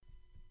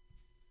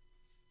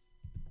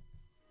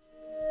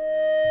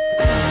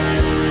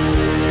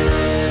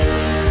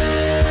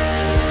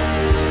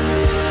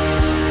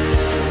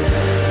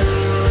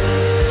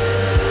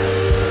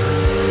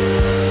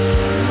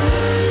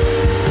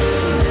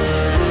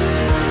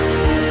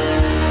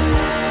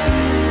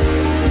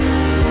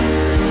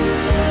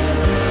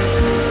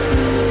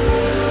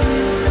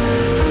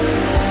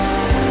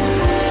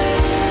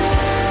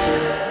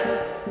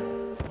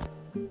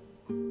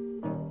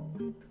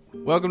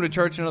Welcome to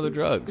Church and Other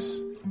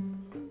Drugs.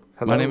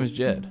 Hello. My name is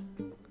Jed.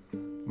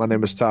 My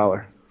name is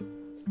Tyler.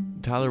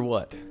 Tyler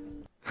what?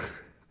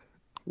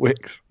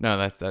 Wicks. No,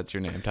 that's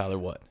your name. Tyler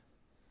what?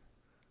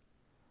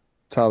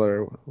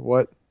 Tyler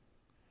what?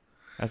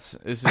 This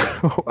is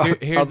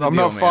here's the I'm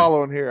deal, not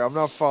following here. I'm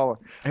not following.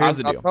 Here's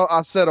the deal.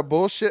 I said a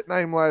bullshit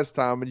name last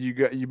time, and you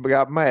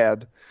got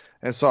mad,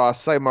 and so I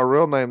say my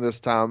real name this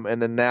time,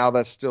 and then now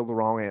that's still the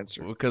wrong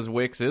answer. Because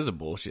Wicks is a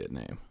bullshit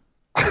name.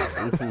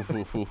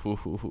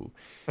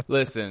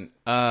 Listen,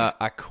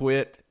 I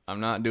quit. I'm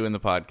not doing the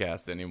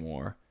podcast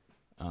anymore.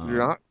 You're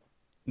not?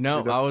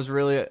 No, I was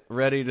really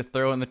ready to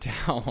throw in the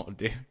towel,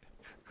 dude.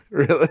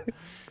 Really?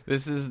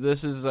 This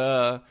is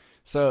so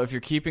if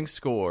you're keeping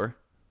score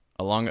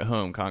along at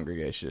home,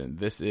 congregation,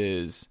 this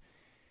is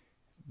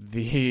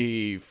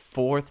the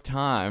fourth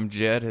time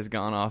Jed has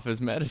gone off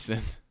his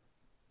medicine.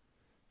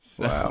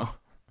 So, wow.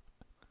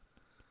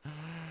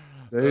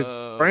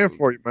 Dude, praying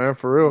for you, man,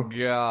 for real.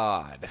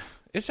 God.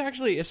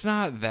 It's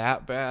not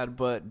that bad,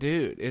 but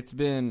dude, it's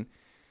been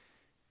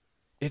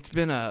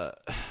the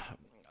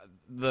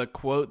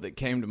quote that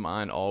came to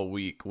mind all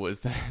week was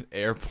that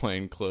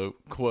airplane quote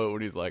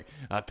when he's like,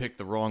 I picked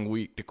the wrong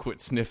week to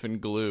quit sniffing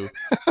glue.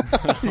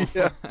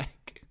 Yeah.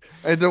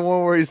 And the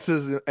one where he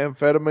says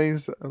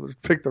amphetamines, I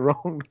picked the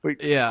wrong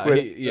week. Yeah,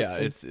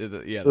 says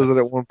it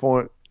at one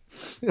point.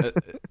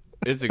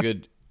 It's a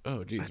good.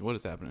 Oh, geez, what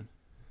is happening?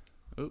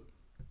 Oop,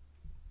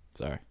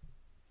 sorry.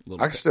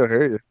 I can still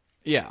hear you.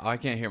 Yeah, I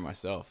can't hear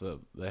myself.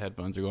 The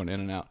headphones are going in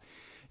and out.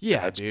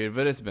 Yeah, dude,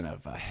 but it's been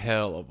a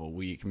hell of a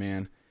week,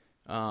 man.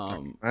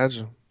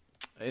 Imagine.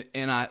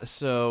 And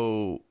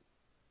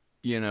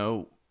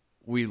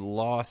we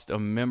lost a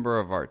member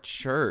of our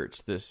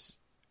church.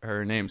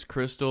 Her name's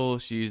Crystal.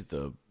 She's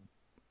the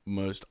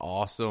most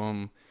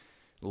awesome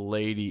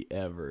lady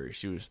ever.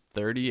 She was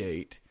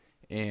 38,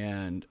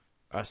 and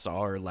I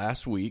saw her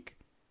last week.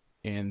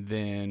 And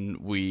then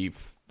we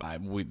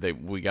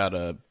got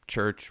a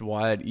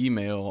church-wide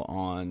email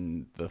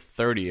on the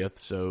 30th,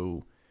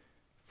 so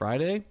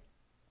Friday,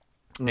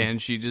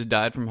 and she just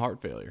died from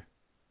heart failure.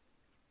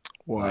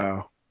 Wow.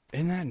 Like,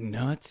 isn't that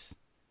nuts?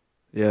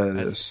 Yeah, it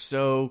That's is.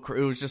 so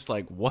it was just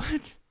like,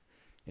 what?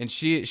 And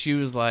she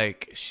was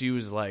like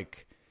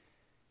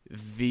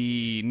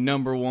the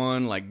number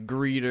one like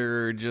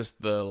greeter,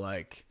 just the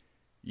like,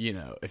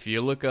 if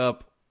you look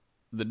up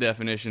the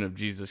definition of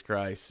Jesus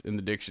Christ in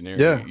the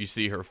dictionary, you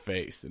see her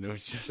face, and it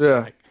was just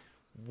like,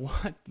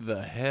 what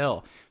the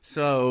hell?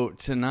 So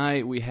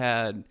tonight we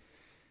had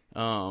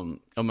a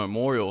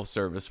memorial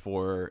service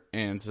for her,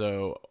 and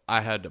so I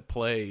had to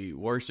play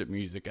worship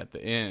music at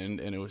the end,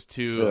 and it was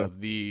two of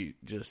the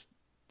just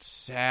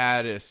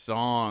saddest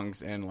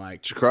songs, and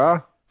like, did you cry?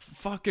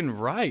 Fucking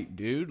right,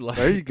 dude. Like,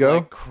 there you go.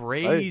 Like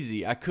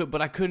crazy. Hey. I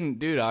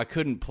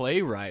couldn't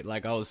play right.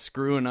 Like I was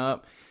screwing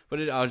up,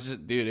 but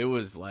it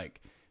was like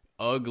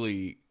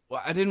ugly.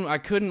 Well, I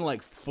couldn't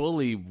like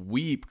fully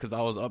weep because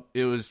I was up.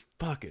 It was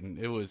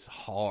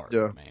hard,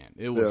 man.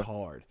 It was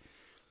hard.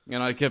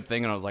 And I kept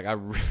thinking, I was like, I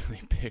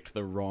really picked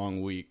the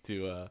wrong week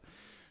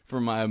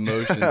for my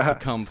emotions to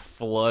come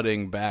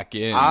flooding back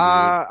in.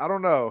 I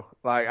don't know.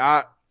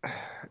 Like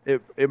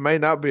it may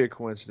not be a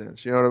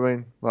coincidence. You know what I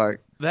mean?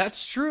 Like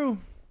that's true.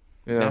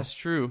 Yeah. That's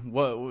true.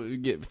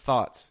 What get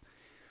thoughts?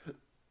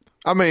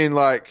 I mean,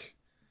 like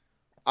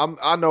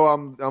I know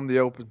I'm the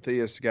open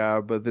theist guy,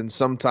 but then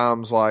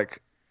sometimes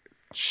like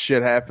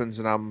shit happens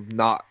and I'm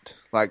not.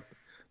 Like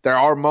there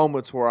are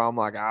moments where I'm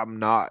like I'm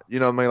not. You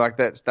know what I mean? Like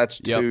that's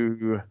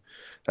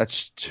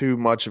too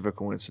much of a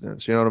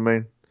coincidence. You know what I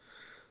mean?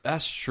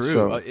 That's true.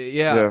 So,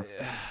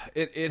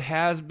 It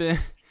has been.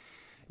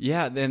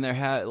 Yeah, then there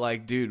had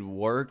like, dude,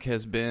 work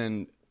has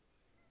been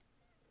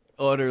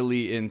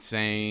utterly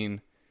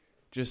insane,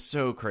 just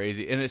so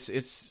crazy, and it's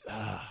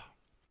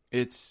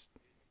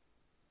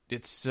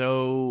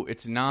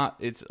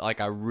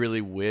like I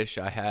really wish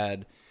I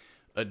had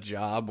a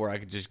job where I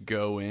could just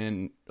go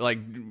in, like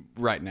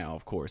right now,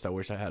 of course. I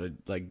wish I had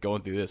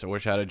going through this. I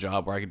wish I had a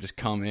job where I could just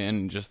come in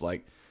and just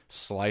like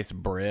slice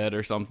bread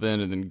or something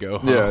and then go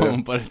home. Yeah.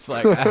 But it's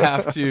like I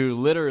have to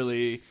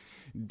literally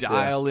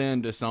dial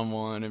into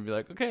someone and be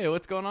like, okay,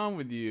 what's going on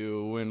with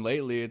you? When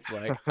lately it's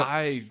like,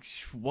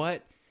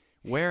 what?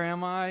 Where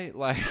am I?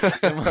 Like,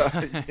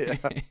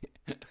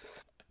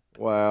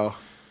 Wow.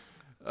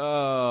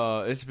 Oh,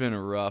 it's been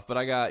rough, but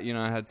I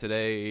had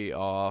today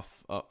off.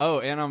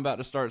 And I'm about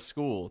to start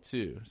school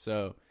too.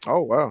 So. Oh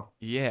wow.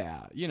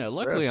 Yeah,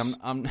 luckily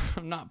I'm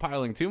not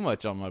piling too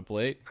much on my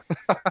plate.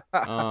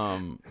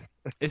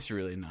 It's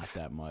really not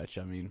that much.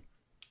 I mean,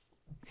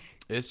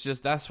 it's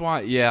just that's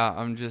why. Yeah,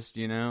 I'm just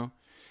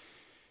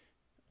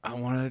I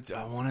want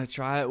to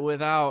try it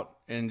without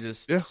and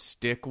just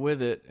stick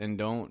with it and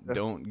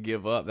don't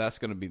give up. That's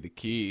going to be the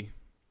key.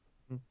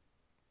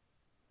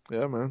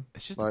 Yeah, man.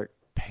 It's just like a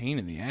pain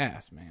in the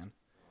ass, man.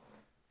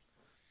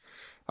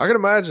 I can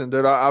imagine,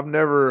 dude.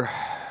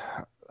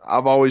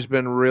 I've always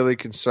been really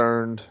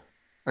concerned.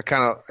 I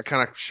kind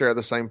of share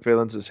the same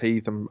feelings as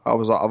Heath. I've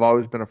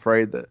always been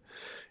afraid that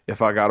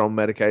if I got on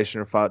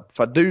medication, or if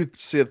I do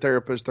see a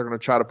therapist, they're going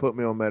to try to put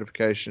me on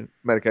medication,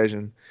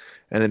 and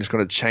then it's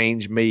going to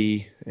change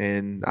me,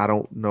 and I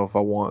don't know if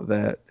I want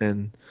that.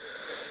 And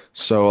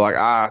so, like,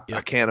 I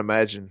can't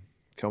imagine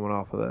coming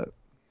off of that.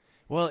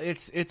 Well, it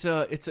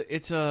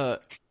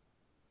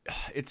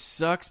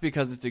sucks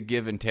because it's a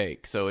give and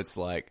take. So it's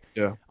like,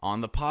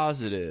 on the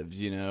positives,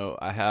 you know,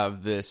 I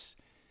have this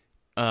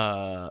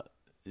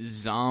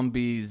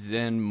zombie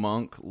Zen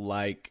monk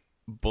like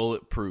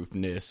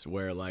bulletproofness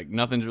where like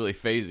nothing's really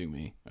phasing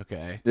me.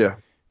 Okay. Yeah.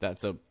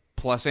 That's a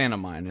plus and a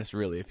minus,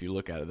 really, if you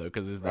look at it though,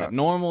 because is that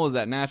normal? Is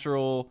that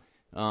natural?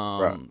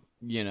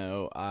 You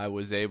know, I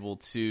was able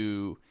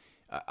to.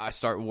 I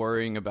start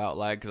worrying about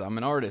like, because I'm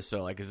an artist,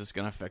 so like, is this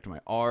going to affect my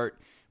art?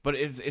 But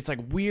it's like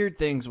weird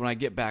things when I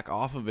get back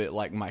off of it,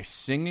 like my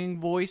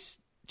singing voice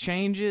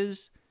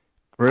changes.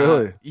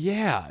 Really?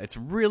 Yeah, it's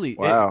really.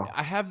 Wow.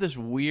 I have this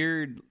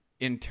weird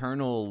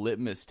internal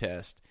litmus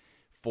test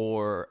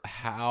for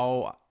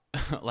how,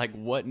 like,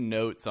 what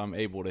notes I'm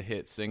able to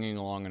hit singing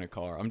along in a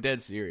car. I'm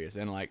dead serious,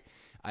 and like,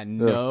 I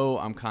know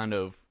I'm kind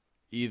of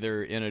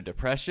either in a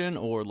depression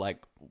or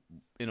like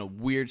in a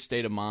weird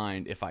state of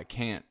mind if I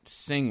can't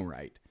sing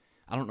right.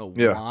 I don't know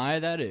why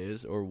that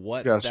is or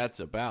what that's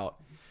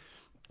about.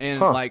 And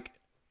like,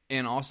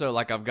 and also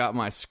like I've got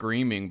my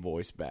screaming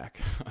voice back.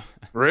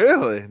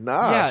 Really?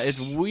 Nice. Yeah,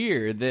 it's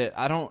weird that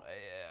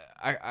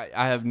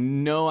I have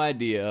no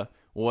idea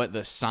what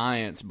the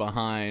science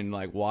behind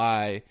like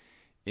why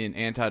an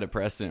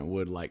antidepressant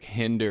would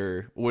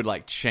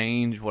like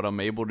change what I'm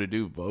able to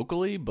do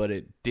vocally, but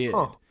it did.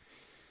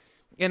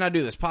 And I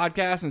do this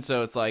podcast, and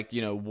so it's like,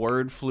 you know,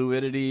 word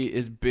fluidity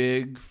is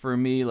big for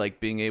me, like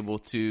being able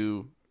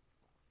to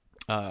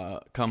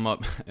come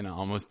up, and I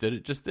almost did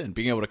it just then,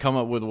 being able to come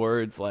up with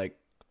words like,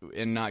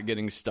 and not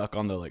getting stuck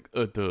on the like,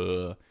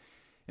 duh.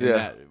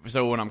 That,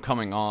 so when I'm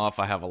coming off,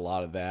 I have a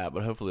lot of that,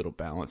 but hopefully it'll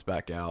balance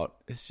back out.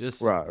 It's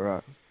just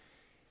right.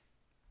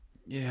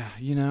 Yeah,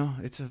 you know,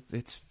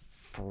 it's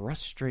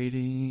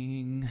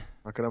frustrating.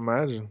 I can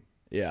imagine.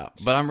 Yeah,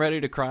 but I'm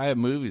ready to cry at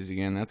movies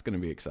again. That's going to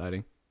be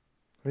exciting.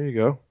 There you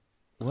go.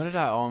 What did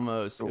I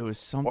almost? It was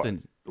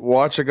something.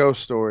 Watch A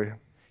Ghost Story.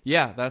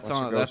 Yeah, that's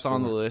on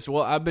the list.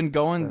 Well, I've been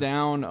going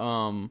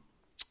down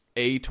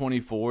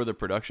A24, the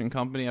production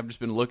company. I've just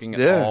been looking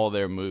at all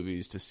their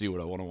movies to see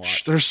what I want to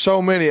watch. There's so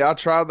many. I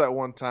tried that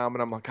one time,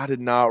 and I'm like, I did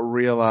not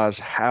realize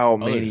how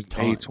many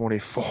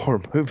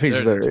A24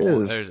 movies there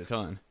is. There's a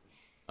ton.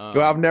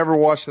 I've never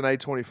watched an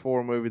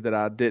A24 movie that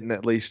I didn't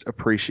at least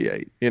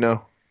appreciate. You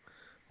know,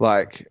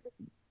 like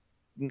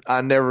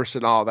I never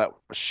said, "Oh, that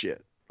was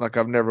shit." Like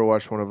I've never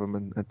watched one of them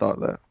and thought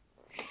that.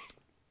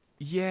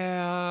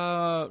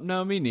 Yeah,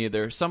 no, me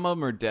neither. Some of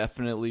them are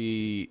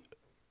definitely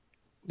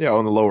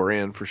on the lower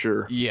end for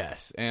sure.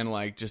 Yes, and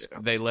like just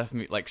they left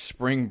me like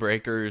Spring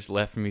Breakers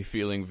left me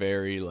feeling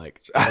very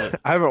like. I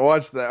haven't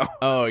watched that one.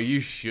 Oh, you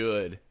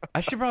should. I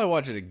should probably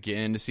watch it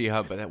again to see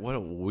how. But what a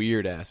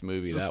weird ass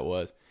movie that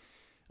was.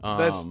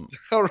 I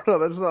don't know.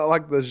 That's not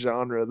like the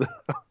genre that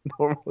I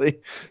normally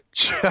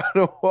try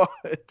to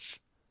watch.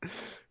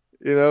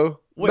 You know,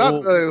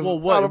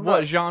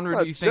 what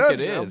genre do you think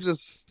it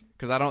is?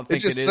 Because I don't think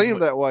it just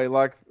seemed that way.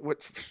 Like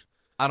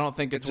I don't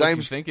think it's what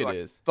you think it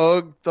is.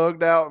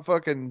 Thugged out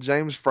fucking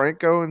James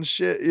Franco and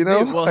shit. You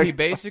know, well, he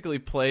basically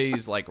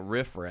plays like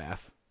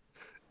riffraff,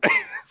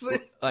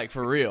 like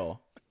for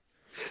real.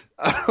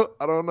 I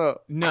don't know.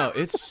 No,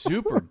 it's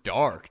super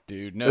dark,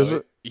 dude. No, is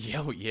it?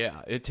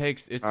 Yeah.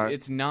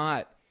 It's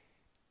not.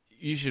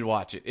 You should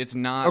watch it. It's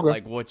not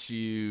like what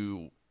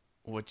you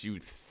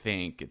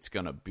think it's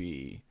gonna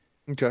be.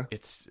 Okay.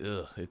 It's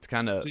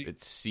kind of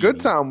seedy. Good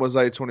Time was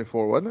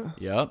A24, wasn't it?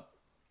 Yep.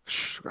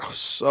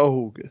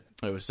 So good.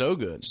 It was so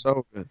good.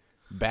 So good.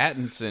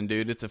 Pattinson,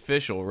 dude, it's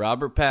official.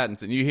 Robert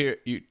Pattinson.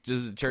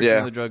 Just Church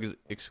of the Drug is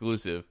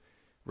exclusive.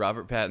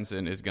 Robert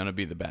Pattinson is gonna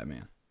be the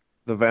Batman.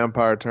 The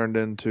vampire turned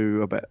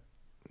into a bat.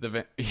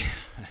 That'd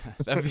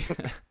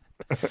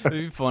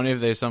be funny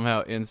if they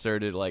somehow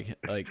inserted like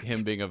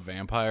him being a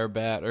vampire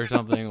bat or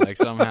something. Like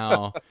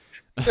somehow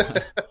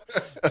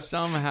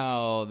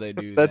they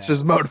do. That's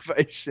his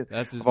motivation.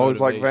 That's his. I've always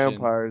liked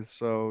vampires,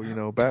 so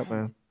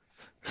Batman.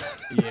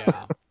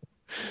 Yeah.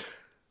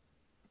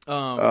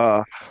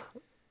 So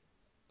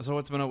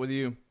what's been up with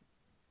you?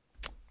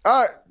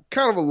 Kind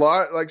of a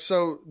lot. Like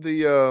so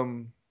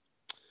the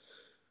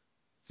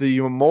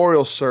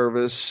memorial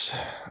service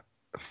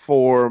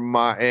for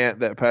my aunt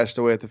that passed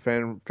away at the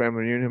family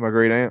reunion, my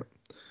great aunt.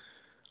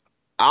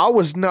 I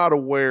was not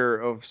aware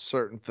of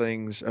certain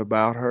things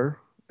about her,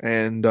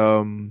 and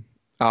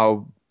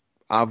I've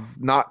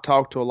not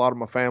talked to a lot of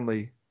my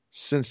family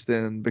since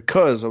then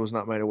because I was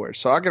not made aware.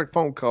 So I got a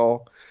phone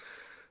call.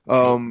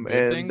 Good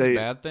things,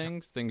 bad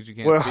things, things you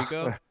can't speak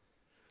of.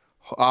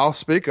 I'll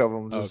speak of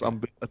them.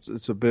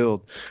 It's a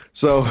build.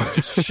 So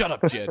just shut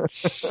up, Jed.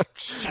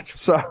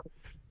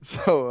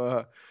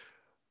 So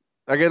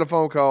I get a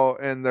phone call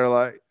and they're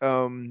like,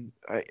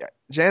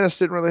 Janice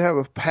didn't really have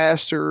a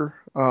pastor,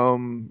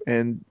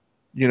 and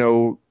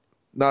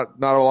not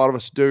a lot of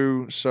us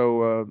do.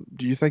 So,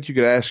 do you think you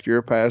could ask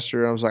your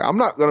pastor? I was like, I'm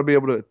not going to be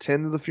able to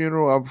attend the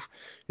funeral. I've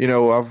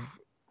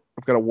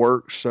got to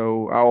work,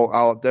 so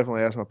I'll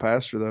definitely ask my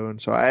pastor though. And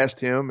so I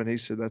asked him, and he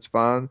said that's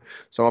fine.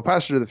 So my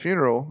pastor did the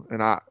funeral,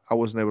 and I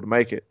wasn't able to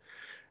make it,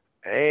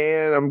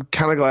 and I'm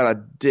kind of glad I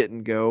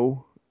didn't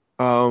go,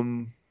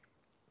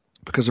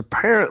 because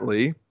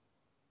apparently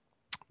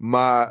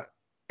my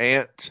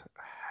aunt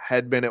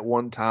had been at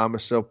one time a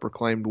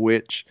self-proclaimed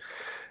witch,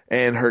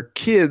 and her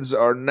kids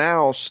are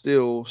now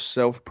still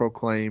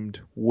self-proclaimed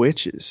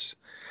witches,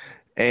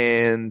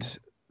 and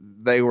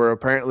they were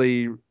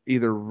apparently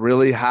either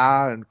really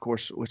high, and of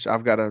course, which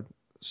I've got a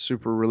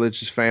super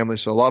religious family,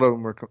 so a lot of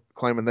them were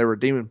claiming they were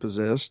demon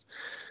possessed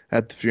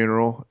at the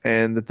funeral,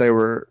 and that they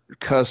were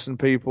cussing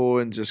people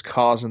and just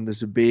causing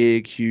this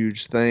big,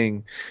 huge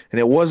thing. And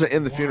it wasn't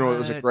in the funeral; it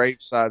was a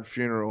graveside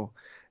funeral.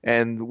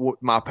 And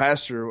my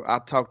pastor, I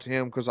talked to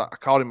him because I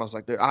called him. I was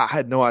like, dude, I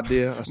had no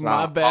idea. That's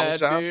my bad,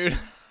 dude.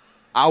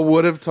 I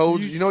would have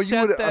told you. You would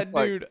set that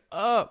dude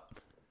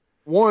up.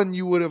 One,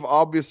 you would have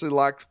obviously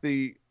liked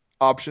the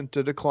option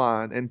to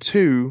decline, and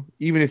two,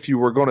 even if you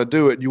were going to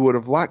do it, you would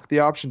have liked the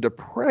option to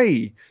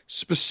pray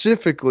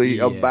specifically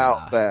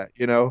about that,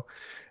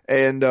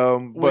 And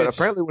but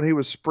apparently, when he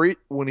was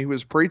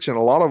preaching,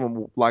 a lot of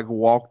them like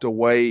walked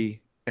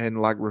away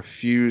and like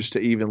refused to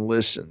even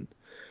listen.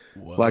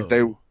 Whoa. Like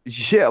it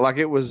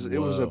was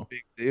a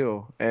big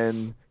deal,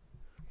 and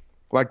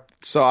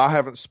so I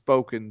haven't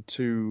spoken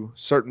to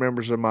certain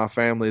members of my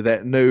family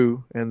that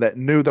knew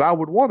that I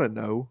would want to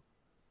know.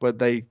 But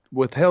they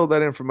withheld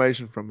that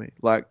information from me.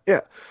 Like,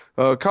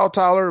 call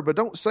Tyler, but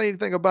don't say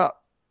anything about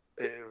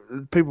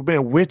people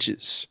being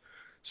witches.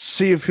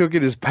 See if he'll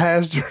get his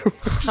pastor.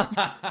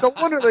 No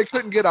wonder they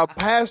couldn't get a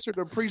pastor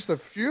to preach the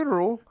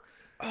funeral.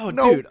 Oh,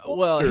 no dude. Wonder.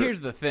 Well, here's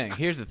the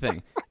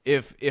thing.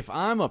 If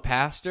I'm a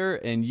pastor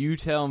and you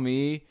tell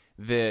me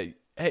that,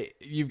 hey,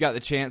 you've got the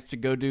chance to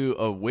go do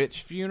a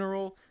witch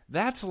funeral,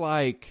 that's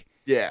like,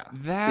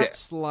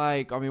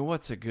 like, I mean,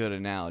 what's a good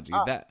analogy?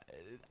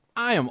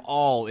 I am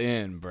all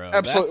in, bro.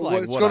 Absolutely.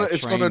 That's like what I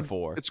train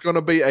for. It's going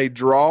to be a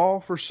draw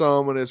for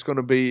some, and it's going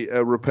to be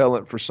a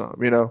repellent for some.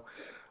 It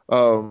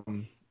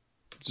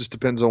just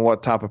depends on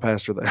what type of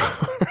pastor they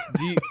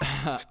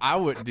are. I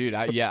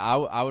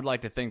would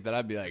like to think that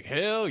I'd be like,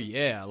 hell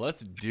yeah,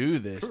 let's do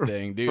this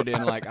thing, dude.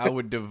 And like, I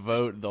would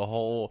devote the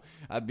whole.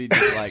 I'd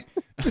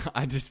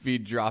just be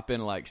dropping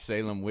like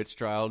Salem witch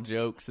trial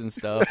jokes and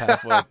stuff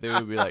halfway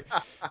through. Be like,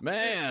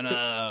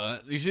 man,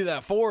 you see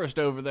that forest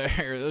over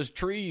there? Those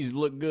trees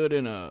look good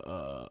in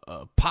a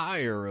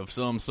pyre of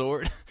some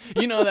sort.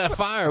 You know that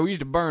fire? We used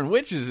to burn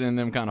witches in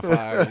them kind of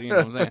fires. You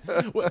know what I'm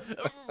saying? Well,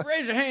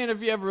 raise your hand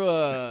if you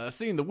ever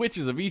seen The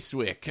Witches of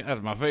Eastwick. That's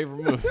my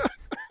favorite movie.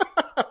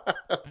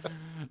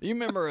 You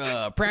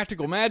remember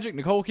Practical Magic,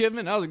 Nicole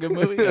Kidman? That was a good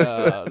movie.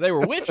 They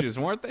were witches,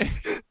 weren't they?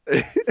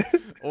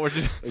 Or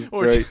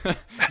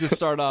just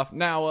start off.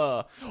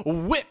 Now,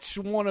 which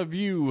one of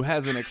you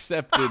hasn't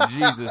accepted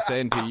Jesus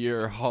into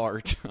your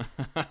heart?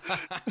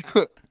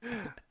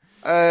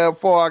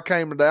 Before I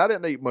came today, I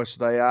didn't eat much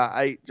today.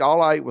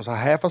 All I ate was a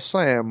half a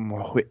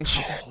sandwich.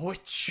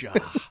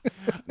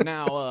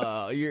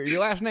 Now, your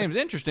last name's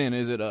interesting.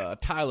 Is it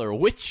Tyler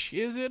Witch?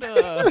 Is it?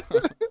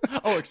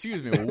 Oh,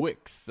 excuse me,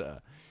 Wicks.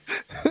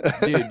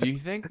 Dude, do you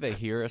think they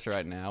hear us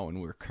right now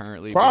when we're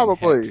currently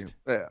probably? Being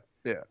hexed?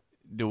 Yeah.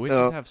 Do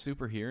witches have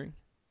super hearing?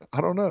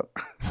 I don't know.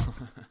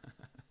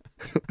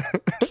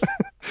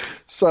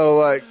 So,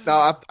 like,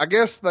 no, I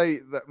guess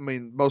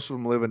most of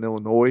them live in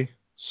Illinois,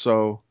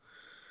 so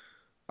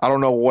I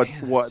don't know what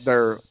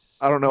their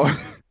I don't know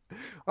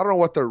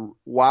what their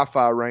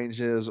Wi-Fi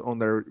range is on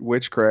their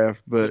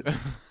witchcraft, but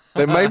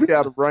they may be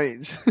out of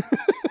range.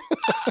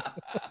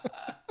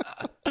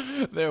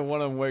 Then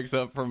one of them wakes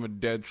up from a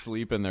dead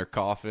sleep in their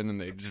coffin, and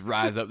they just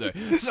rise up there.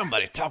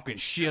 Somebody talking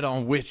shit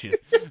on witches.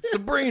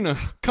 Sabrina,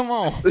 come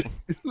on.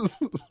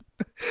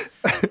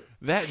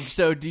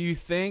 So do you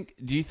think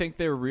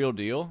they're real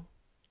deal?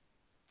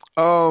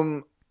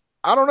 I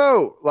don't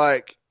know.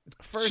 Like,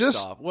 first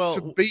off, well,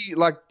 to be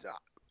like,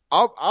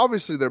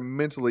 obviously they're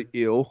mentally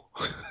ill,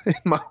 in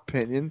my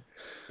opinion.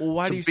 Well,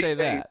 why do you say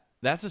that?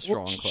 That's a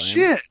strong claim.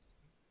 Shit.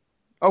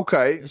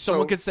 Okay.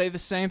 Someone could say the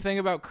same thing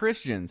about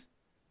Christians.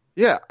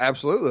 Yeah,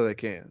 absolutely they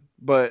can.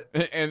 But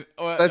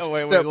that's a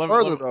step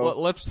further, though.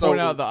 Let's point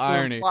out the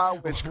irony.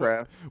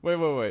 Witchcraft.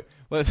 Wait.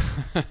 Let's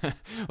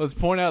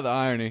point out the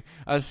irony.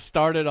 I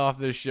started off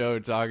this show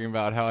talking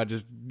about how I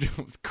just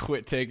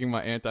quit taking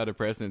my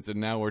antidepressants, and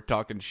now we're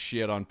talking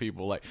shit on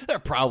people like they're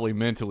probably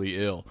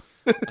mentally ill.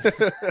 No,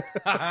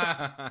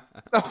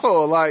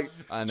 like,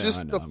 I know,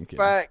 the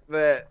fact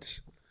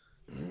that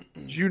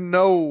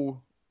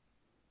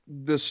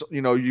this,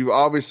 you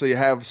obviously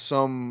have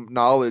some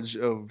knowledge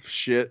of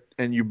shit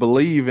and you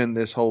believe in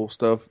this whole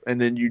stuff, and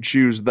then you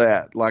choose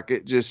that. Like,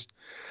 it just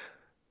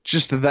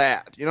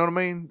that, you know what I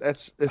mean?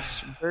 It's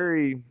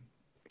very.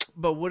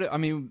 But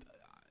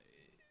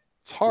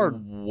It's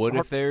hard. What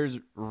if there's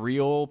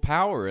real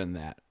power in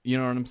that? You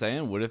know what I'm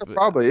saying? What if it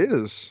probably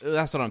is?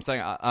 That's what I'm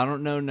saying. I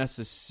don't know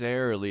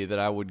necessarily that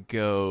I would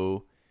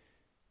go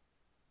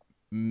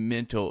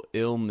mental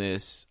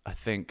illness. I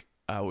think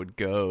I would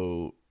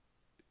go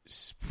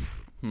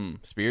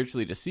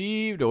spiritually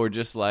deceived, or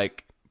just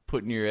like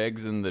putting your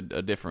eggs in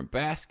a different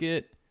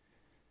basket.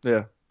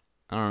 Yeah.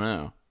 I don't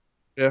know.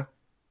 Yeah.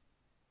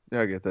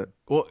 Yeah, I get that.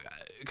 Well,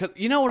 cause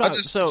you know what?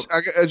 It's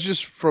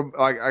just from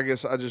like, I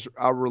guess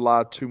I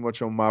rely too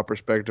much on my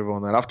perspective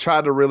on that. I've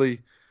tried to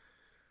really.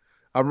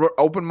 I'm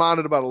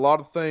open-minded about a lot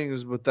of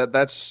things, but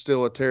that's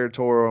still a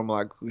territory where I'm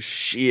like,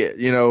 shit,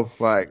 you know,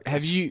 like.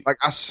 Have you? Like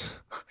I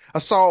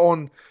saw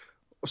on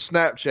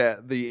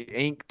Snapchat the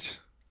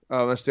inked.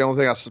 That's the only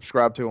thing I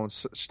subscribe to on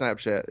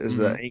Snapchat is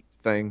the inked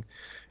thing,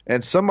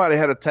 and somebody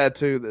had a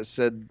tattoo that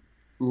said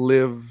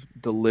 "Live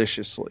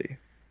deliciously,"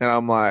 and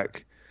I'm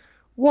like,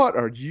 what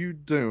are you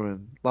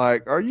doing?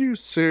 Like, are you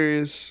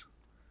serious?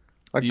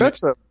 Like,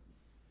 that's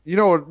you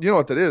know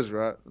what that is,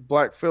 right?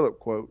 Black Phillip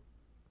quote.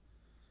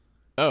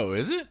 Oh,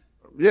 is it?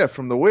 Yeah,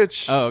 from The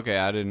Witch. Oh, okay.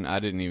 I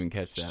didn't even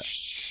catch that.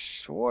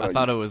 I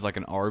thought it was like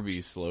an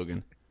Arby's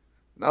slogan.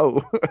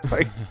 No,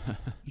 like,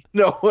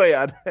 no way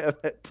I'd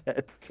have that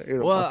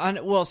tattoo.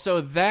 Well,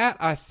 so that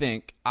I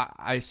think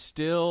I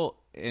still,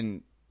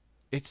 and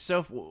it's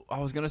so. I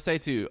was gonna say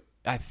too.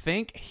 I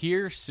think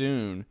here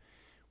soon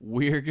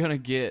we're gonna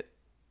get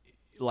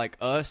like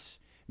us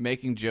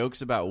making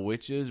jokes about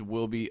witches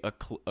will be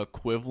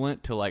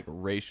equivalent to like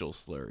racial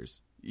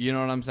slurs. You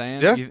know what I'm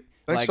saying? Yeah,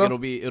 like so. it'll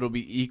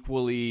be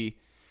equally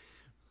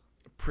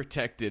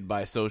protected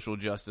by social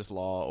justice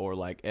law or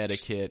like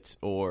etiquette,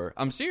 or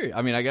I'm serious.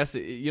 I mean, I guess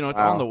it's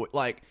on the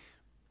like.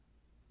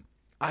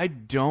 I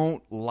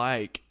don't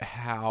like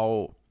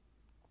how.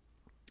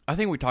 I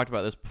think we talked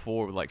about this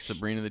before with like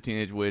Sabrina the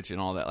Teenage Witch and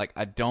all that. Like,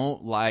 I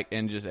don't like,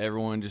 and just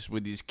everyone just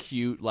with these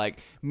cute like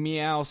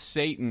meow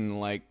Satan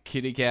like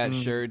kitty cat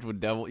shirts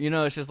with devil.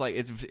 It's just like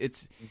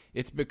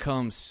it's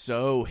become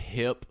so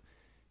hip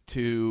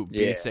to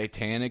be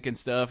satanic and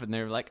stuff, and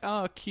they're like,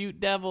 oh, cute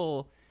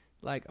devil.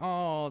 Like,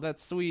 oh,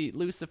 that's sweet.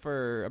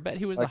 Lucifer. I bet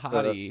he was like a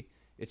hottie.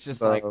 It's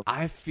just like,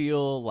 I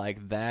feel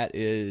like that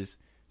is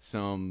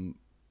some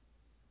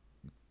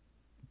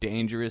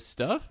dangerous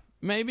stuff,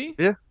 maybe?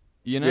 Yeah.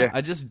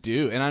 I just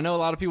do. And I know a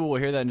lot of people will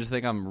hear that and just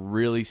think I'm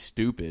really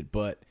stupid,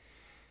 but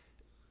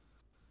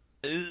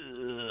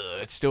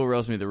it still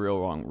rubs me the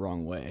real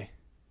wrong way.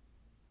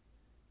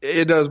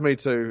 It does me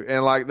too.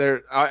 And like,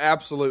 I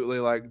absolutely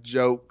like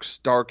jokes,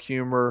 dark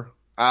humor.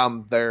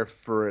 I'm there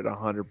for it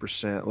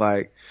 100%.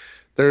 Like,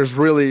 there's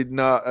really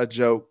not a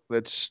joke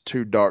that's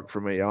too dark for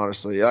me,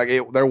 honestly. Like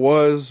there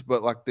was,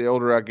 but like the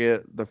older I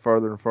get, the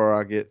further and further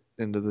I get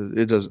into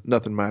it does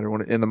nothing matter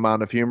when in the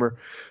mind of humor.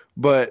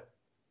 But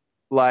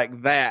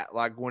like that,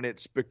 like when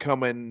it's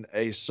becoming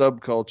a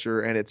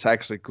subculture and it's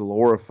actually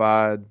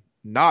glorified,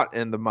 not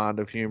in the mind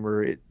of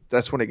humor,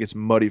 that's when it gets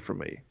muddy for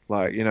me.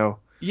 Like,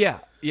 Yeah.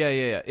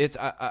 It's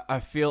I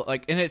feel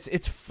like, and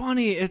it's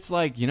funny. It's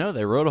like,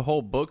 they wrote a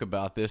whole book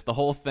about this. The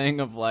whole thing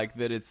of like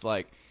that. It's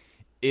like,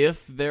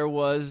 if there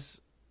was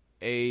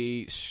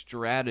a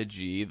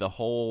strategy, the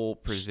whole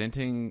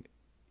presenting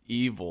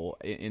evil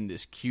in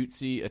this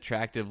cutesy,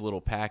 attractive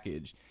little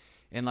package,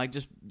 and like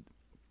just,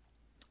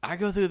 I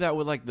go through that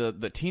with like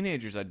the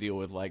teenagers I deal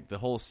with, like the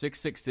whole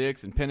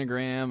 666 and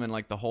pentagram and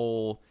like the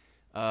whole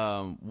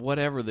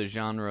whatever the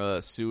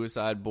genre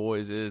Suicide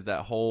Boys is,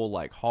 that whole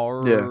like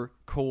horror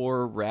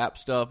core rap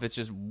stuff. It's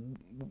just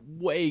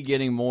way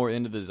getting more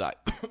into the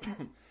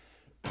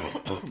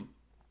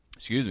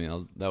Excuse me.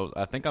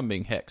 I think I'm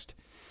being hexed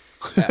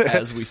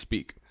as we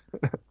speak.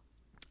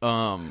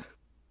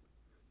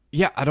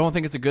 Yeah, I don't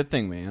think it's a good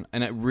thing, man,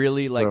 and it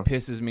really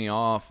pisses me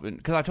off.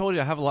 Because I told you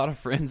I have a lot of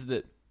friends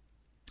that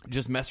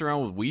just mess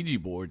around with Ouija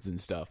boards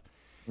and stuff,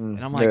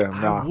 and I'm like,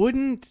 I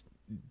wouldn't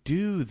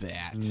do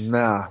that.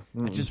 Nah,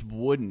 I just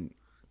wouldn't.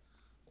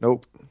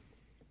 Nope.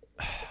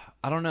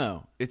 I don't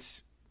know.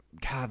 It's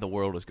God. The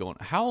world is going.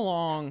 How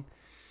long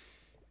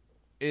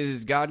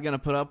is God going to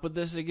put up with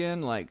this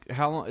again? Like,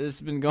 how long has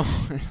this been going?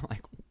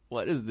 Like,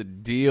 what is the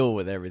deal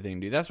with everything,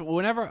 dude? That's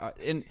whenever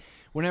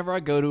I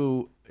go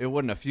to, it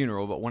wasn't a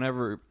funeral, but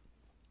whenever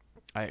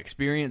I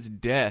experience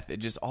death,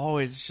 it's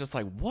just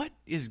like, what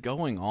is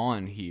going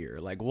on here?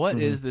 Like, what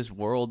is this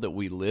world that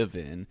we live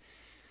in?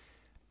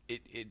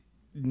 It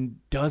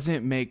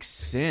doesn't make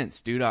sense,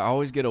 dude. I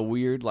always get a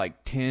weird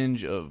like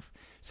tinge of.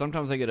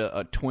 Sometimes I get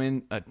a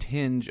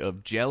tinge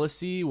of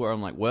jealousy where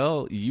I'm like,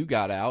 well, you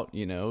got out,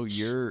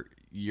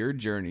 your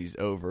journey's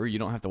over. You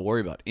don't have to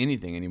worry about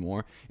anything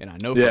anymore. And I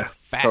know for a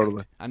fact,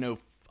 totally.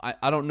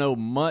 I don't know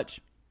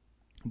much,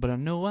 but I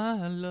know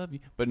I love you.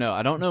 But no,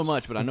 I don't know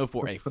much, but I know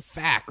for a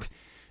fact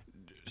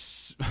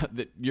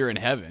that you're in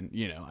heaven.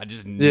 I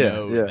just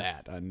know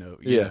that. I know,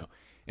 you know.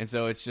 And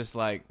so it's just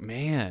like,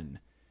 man,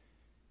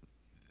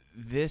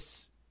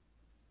 this,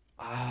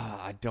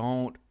 I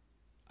don't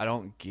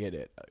get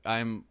it.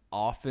 I'm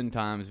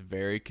oftentimes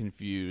very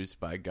confused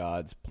by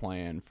God's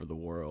plan for the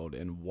world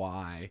and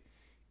why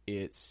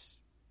it's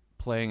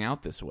playing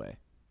out this way.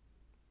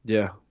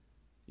 Yeah.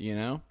 You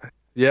know?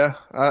 Yeah.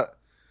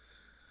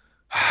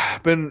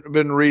 I've been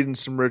reading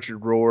some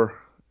Richard Rohr,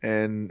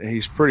 and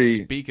he's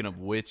Speaking of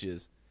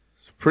witches.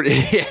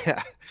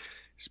 Yeah.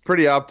 He's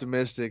pretty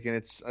optimistic, and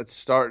it's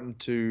starting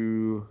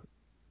to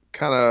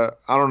kind of,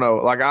 I don't know,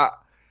 like I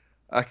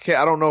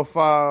don't know if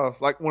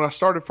like when I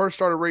first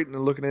started reading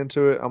and looking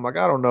into it, I'm like,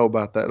 I don't know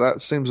about that.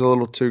 That seems a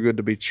little too good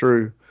to be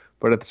true.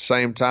 But at the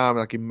same time,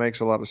 like, he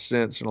makes a lot of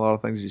sense in a lot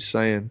of things he's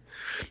saying.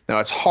 Now,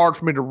 it's hard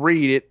for me to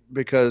read it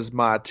because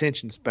my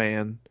attention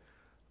span,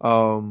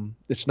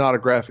 it's not a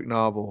graphic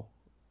novel.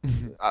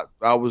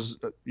 I was,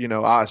 I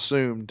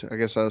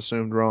guess I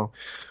assumed wrong,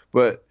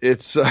 but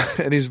it's,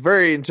 and he's a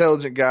very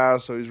intelligent guy,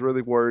 so he's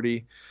really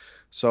wordy.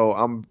 So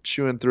I'm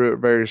chewing through it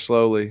very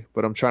slowly,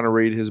 but I'm trying to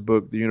read his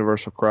book, The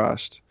Universal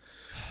Christ.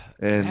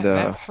 And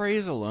that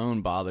phrase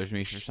alone bothers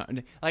me for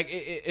something. Like,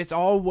 it's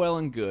all well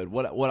and good.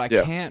 What I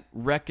can't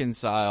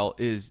reconcile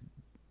is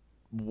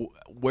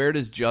where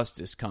does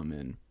justice come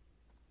in?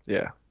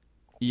 Yeah.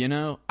 You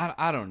know,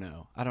 I don't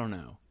know.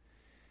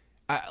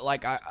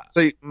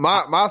 See,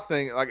 my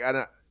thing, like,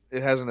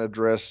 it hasn't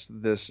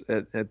addressed this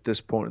at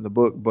this point in the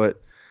book,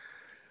 but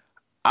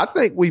I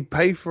think we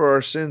pay for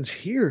our sins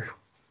here.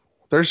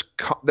 There's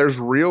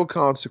real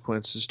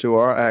consequences to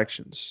our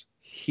actions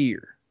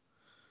here.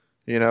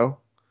 You know,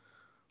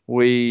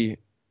 we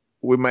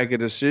make a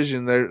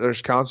decision.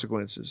 There's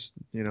consequences.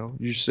 You know,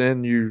 you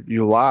sin,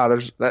 you lie.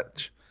 There's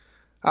that.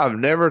 I've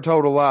never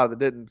told a lie that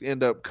didn't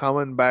end up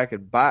coming back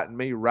and biting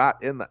me right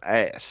in the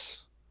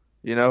ass.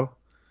 You know.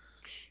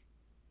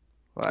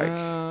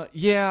 Like,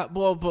 yeah,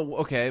 well, but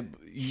okay,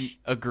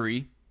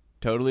 agree,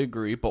 totally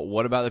agree. But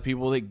what about the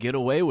people that get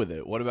away with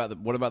it? What about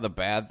the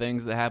bad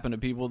things that happen to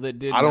people that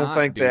did? I don't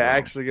think they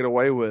actually get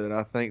away with it.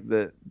 I think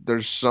that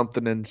there's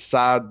something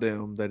inside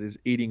them that is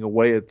eating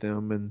away at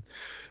them, and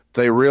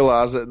they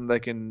realize it and they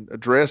can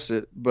address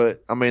it.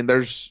 But I mean,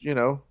 there's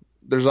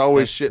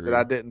always shit that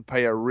I didn't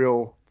pay a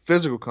real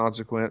physical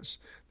consequence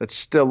that's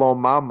still on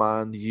my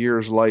mind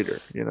years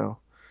later. You know.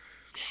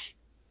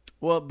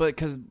 Well, but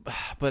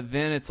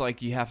then it's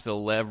like you have to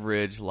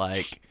leverage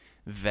like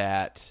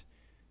that.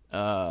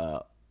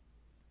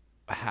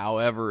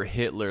 However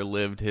Hitler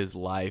lived his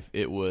life,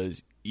 it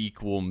was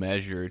equal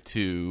measure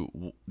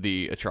to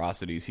the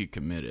atrocities he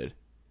committed.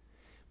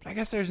 But I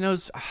guess there's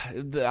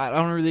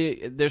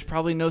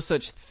probably no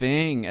such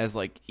thing as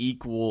like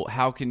equal.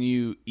 How can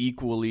you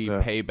equally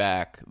pay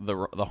back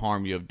the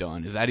harm you have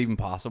done? Is that even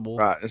possible?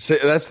 Right. See,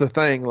 that's the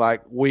thing.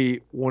 Like,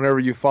 whenever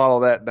you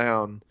follow that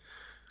down.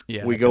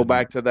 Yeah, we go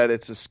back to that.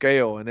 It's a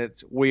scale, and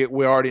we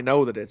already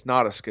know that it's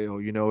not a scale.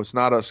 You know, it's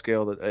not a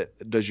scale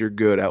that does your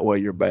good outweigh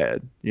your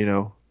bad. You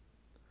know,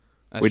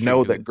 we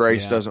know that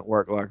grace doesn't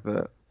work like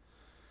that.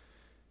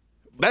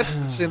 That's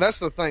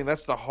the thing.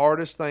 That's the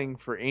hardest thing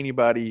for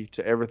anybody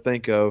to ever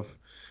think of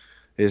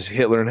is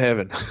Hitler in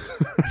heaven.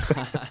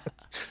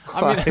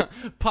 I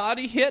mean,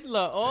 Party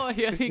Hitler. Oh,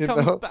 here he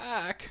comes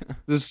back.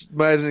 Just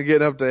imagine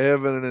getting up to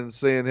heaven and then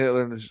seeing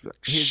Hitler, and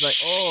he's like,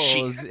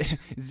 "Oh,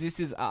 this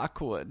is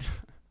awkward."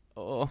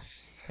 Oh,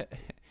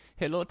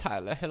 hello,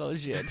 Tyler. Hello,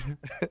 Jed.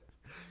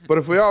 But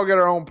if we all get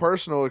our own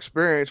personal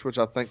experience, which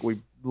I think we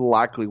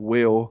likely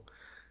will,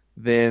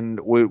 then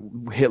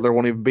Hitler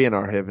won't even be in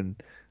our heaven.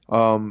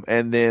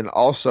 And then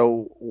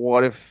also,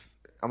 what if?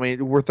 I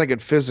mean, we're thinking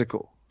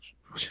physical.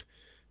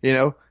 You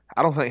know,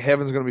 I don't think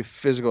heaven's going to be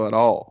physical at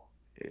all.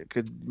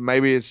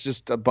 Maybe it's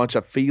just a bunch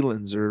of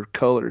feelings or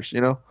colors.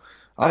 You know,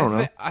 I don't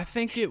know. I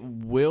think it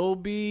will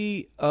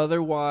be.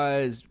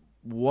 Otherwise,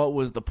 what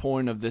was the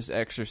point of this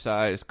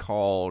exercise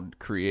called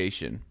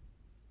creation?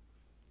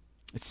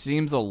 It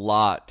seems a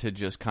lot to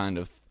just kind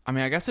of. I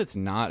mean, I guess it's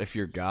not. If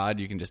you're God,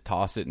 you can just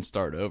toss it and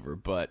start over.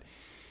 But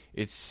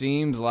it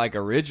seems like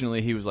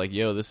originally he was like,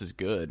 "Yo, this is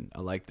good. I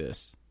like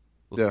this.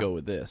 Let's go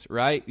with this."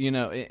 Right? You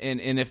know,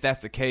 and if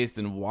that's the case,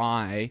 then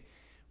why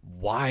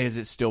is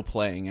it still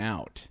playing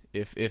out?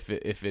 If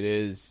it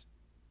is,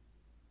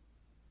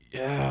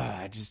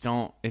 I just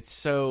don't. It's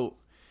so.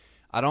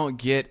 I don't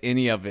get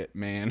any of it,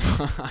 man.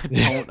 I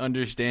don't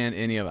understand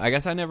any of it. I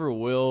guess I never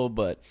will,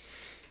 but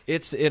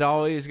it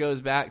always goes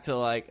back to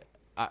like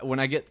when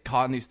I get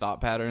caught in these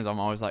thought patterns,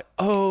 I'm always like,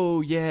 oh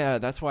yeah,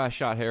 that's why I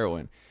shot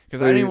heroin,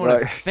 because I didn't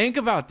want to think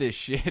about this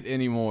shit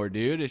anymore,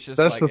 dude. It's just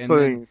that's the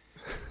thing.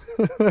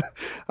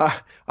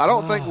 I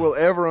don't think we'll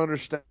ever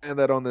understand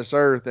that on this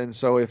earth, and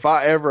so if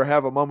I ever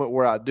have a moment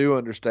where I do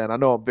understand, I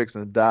know I'm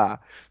fixing to die.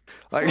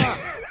 Like,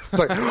 it's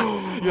like,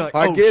 you're like,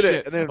 I get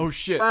it, and then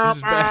this is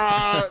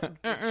bad.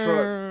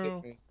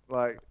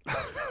 Like,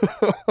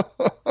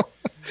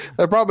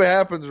 that probably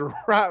happens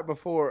right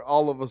before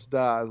all of us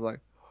die. It's like,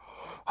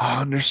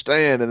 I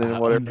understand, and then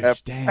whatever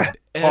understand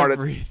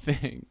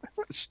everything.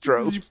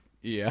 Stroke.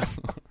 Yeah.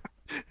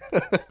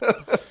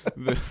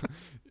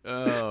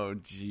 Oh,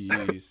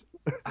 jeez.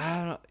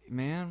 I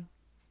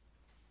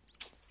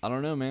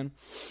don't know, man.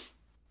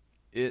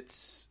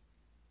 It's...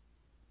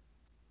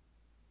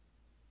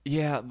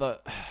 Yeah,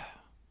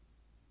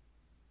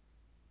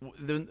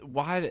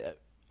 why...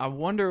 I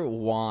wonder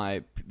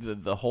why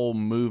the whole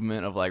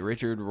movement of like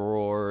Richard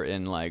Rohr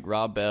and like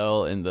Rob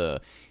Bell and the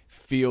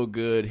feel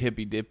good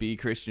hippy dippy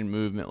Christian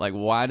movement, like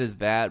why does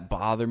that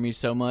bother me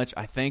so much?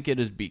 I think it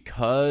is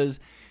because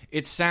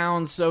it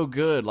sounds so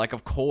good. Like,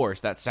 of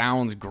course, that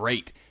sounds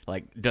great.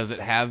 Like, does it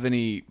have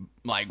any,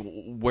 like,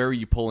 where are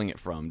you pulling it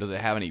from? Does it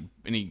have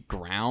any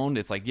ground?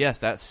 It's like, yes,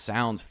 that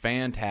sounds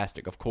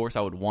fantastic. Of course,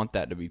 I would want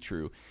that to be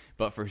true.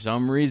 But for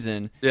some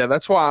reason... Yeah,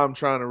 that's why I'm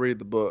trying to read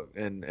the book.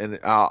 And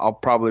I'll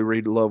probably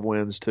read Love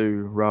Wins,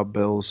 too, Rob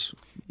Bell's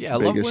Yeah,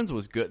 biggest. Love Wins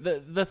was good.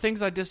 The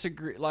things I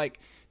disagree... Like,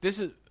 this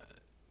is...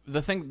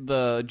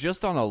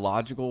 just on a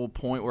logical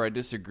point where I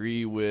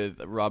disagree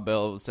with Rob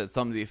Bell said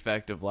something to the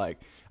effect of like,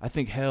 I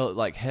think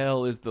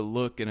hell is the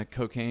look in a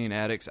cocaine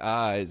addict's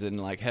eyes,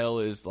 and like hell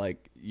is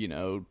like, you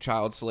know,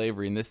 child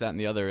slavery and this, that, and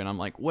the other. And I'm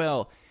like,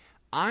 well,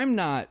 I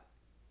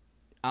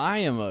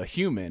am a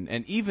human,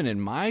 and even in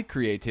my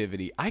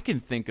creativity, I can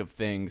think of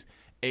things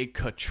a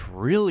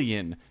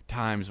quadrillion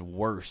times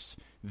worse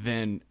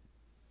than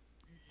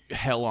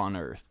hell on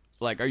earth.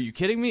 Like, are you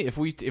kidding me? If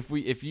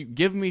you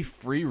give me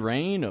free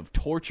reign of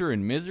torture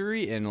and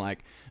misery, and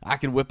like I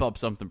can whip up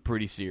something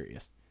pretty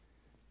serious.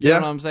 You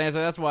know what I'm saying? So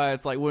that's why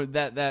it's like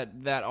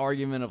that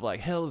argument of like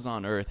hell is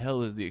on earth,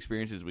 hell is the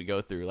experiences we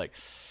go through. Like,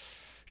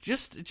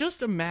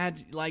 just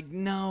imagine, like,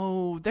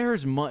 no,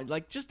 there's much.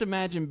 Like, just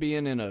imagine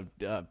being in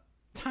a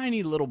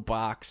tiny little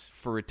box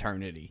for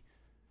eternity.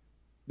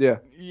 Yeah.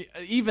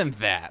 Even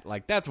that,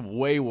 like, that's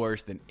way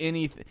worse than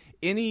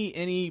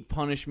any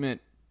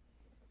punishment.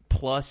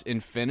 Plus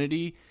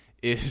infinity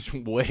is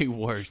way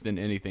worse than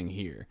anything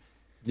here.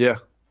 Yeah.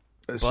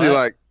 See,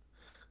 like,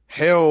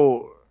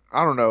 hell,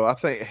 I don't know. I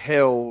think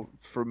hell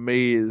for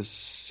me is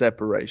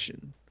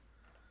separation.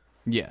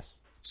 Yes.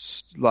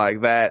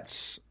 Like,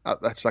 that's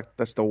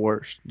the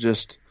worst.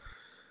 Just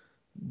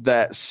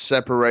that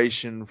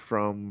separation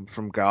from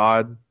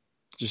God.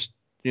 Just,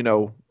 you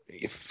know,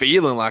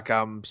 feeling like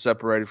I'm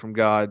separated from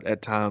God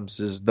at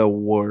times is the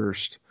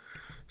worst.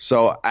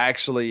 So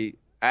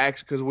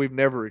because we've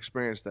never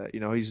experienced that, you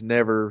know, he's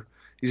never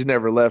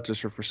left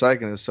us or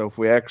forsaken us. So if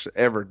we actually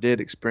ever did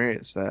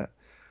experience that,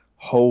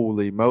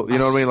 holy moly, you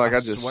know what I mean? Like, I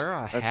swear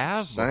I have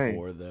insane.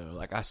 Before though.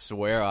 Like, I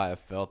swear I have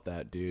felt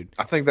that, dude.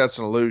 I think that's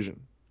an illusion.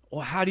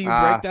 Well, how do you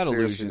break that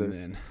illusion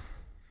then?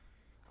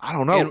 I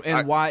don't know.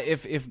 And why,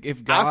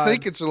 if God, I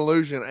think it's an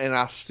illusion, and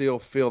I still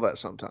feel that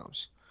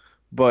sometimes.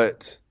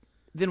 But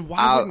then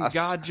why wouldn't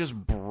God just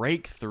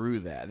break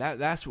through that?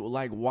 That's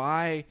like,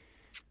 why?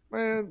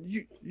 Man,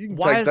 you can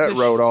take that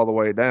road all the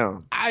way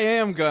down. I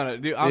am gonna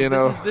do.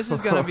 This is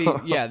gonna be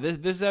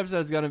This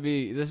episode's gonna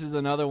be. This is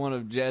another one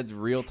of Jed's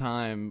real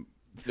time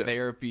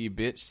therapy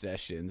bitch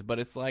sessions. But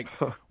it's like,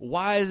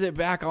 why is it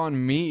back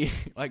on me?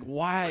 Like,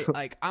 why?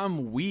 Like,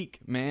 I'm weak,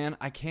 man.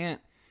 I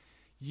can't.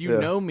 You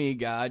know me,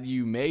 God.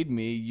 You made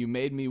me. You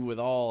made me with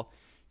all,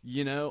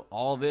 you know,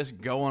 all this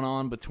going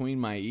on between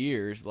my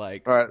ears.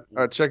 Like, all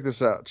right. Check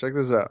this out.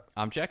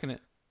 I'm checking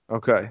it.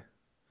 Okay.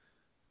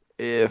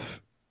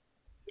 If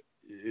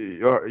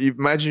you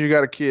imagine you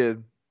got a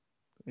kid,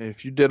 and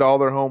if you did all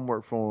their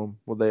homework for them,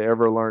 will they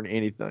ever learn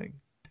anything?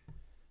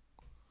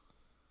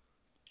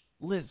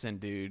 Listen,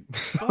 dude,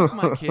 fuck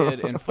my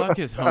kid and fuck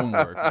his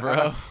homework,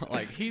 bro.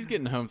 Like, he's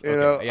getting homeschooled. You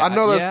know, I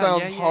know that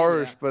sounds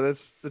harsh, but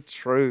it's the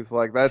truth.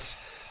 Like,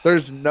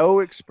 there's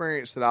no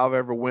experience that I've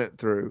ever went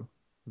through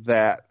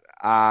that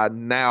I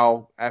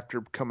now,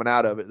 after coming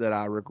out of it, that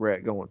I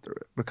regret going through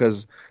it,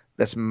 because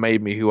that's made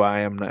me who I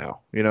am now,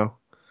 you know?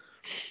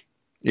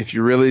 If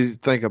you really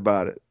think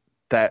about it,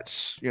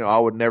 that's, you know, I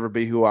would never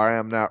be who I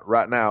am now,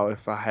 right now,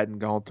 if I hadn't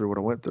gone through what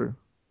I went through.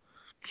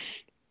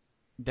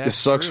 It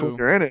sucks when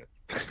you're in it.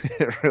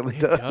 It really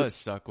does. It does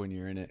suck when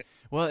you're in it.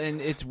 Well,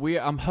 and it's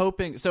weird. I'm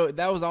hoping, so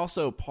that was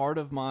also part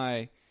of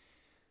my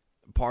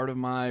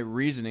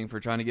reasoning for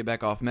trying to get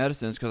back off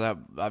medicines, because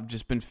I've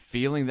just been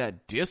feeling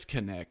that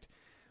disconnect.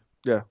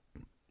 Yeah.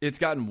 It's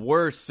gotten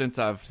worse since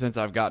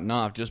I've gotten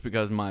off, just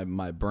because my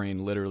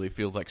brain literally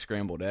feels like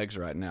scrambled eggs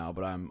right now.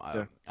 But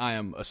I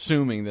am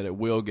assuming that it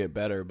will get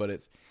better. But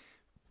it's,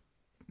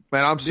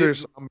 man, I'm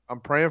serious. I'm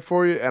praying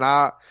for you,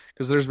 and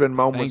because there's been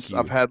moments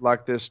I've had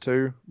like this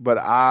too. But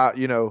I'm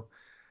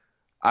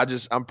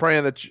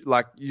praying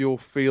that you'll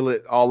feel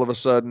it all of a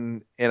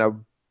sudden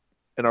in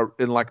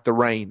like the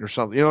rain or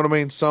something. You know what I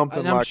mean? Something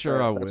and like that. I'm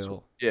sure I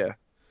will. Yeah,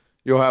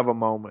 you'll have a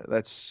moment.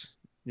 That's,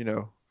 you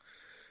know.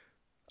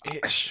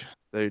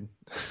 Dude.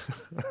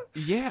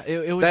 Yeah,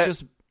 it was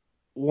just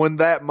when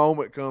that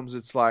moment comes,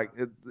 it's like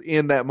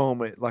in that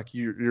moment, like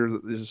you're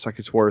it's like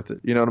it's worth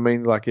it. You know what I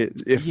mean? Like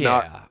if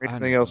not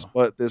anything else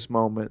but this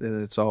moment,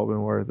 then it's all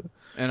been worth it.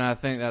 And I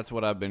think that's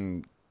what I've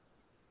been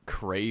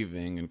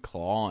craving and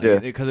clawing,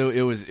 because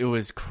it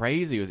was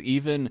crazy. It was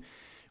even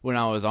when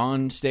I was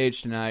on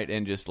stage tonight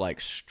and just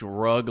like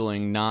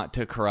struggling not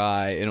to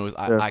cry, and it was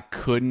I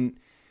couldn't.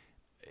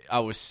 I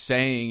was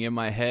saying in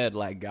my head,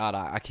 like, God,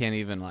 I can't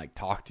even, like,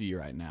 talk to you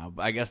right now.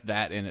 But I guess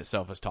that in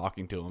itself is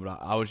talking to him. But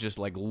I was just,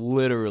 like,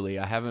 literally,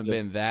 I haven't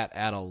been that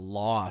at a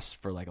loss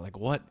for, like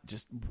what?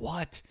 Just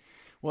what?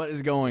 What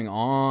is going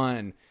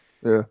on?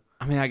 Yeah.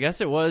 I mean, I guess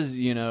it was,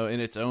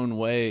 in its own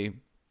way,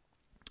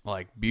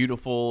 like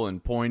beautiful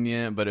and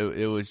poignant, but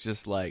it was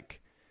just like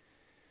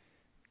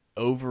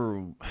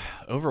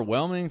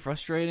overwhelming,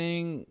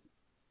 frustrating.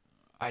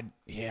 Ugh,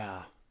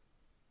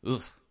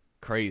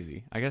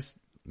 crazy. I guess,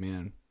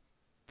 man,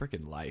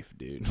 freaking life,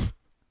 dude.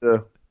 Yeah.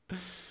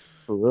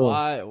 For real.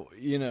 Why,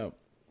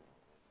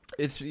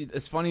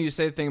 it's funny you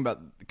say the thing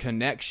about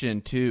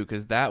connection too,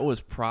 because that was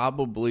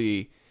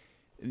probably,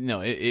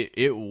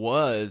 it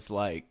was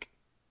like,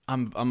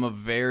 I'm a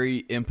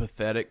very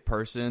empathetic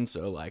person,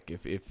 so like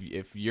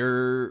if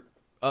you're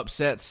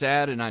upset,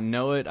 sad, and I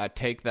know it, I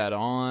take that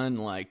on.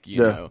 Like, you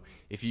know,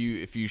 if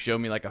you show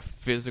me like a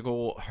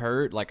physical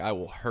hurt, like I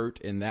will hurt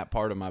in that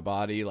part of my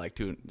body, I'm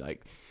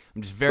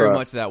just very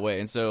much that way.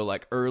 And so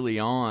like early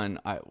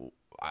on, I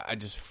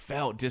just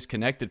felt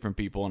disconnected from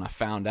people, and I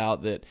found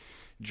out that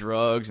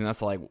drugs, and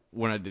that's like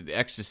when I did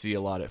ecstasy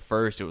a lot at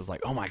first, it was like,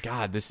 oh my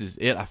God, this is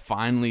it. I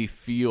finally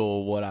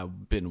feel what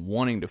I've been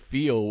wanting to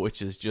feel,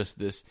 which is just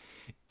this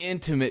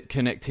intimate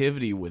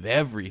connectivity with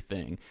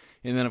everything.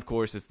 And then of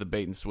course it's the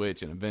bait and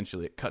switch, and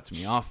eventually it cuts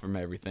me off from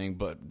everything.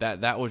 But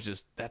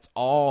that's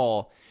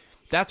all.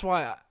 That's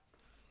why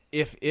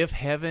if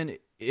heaven,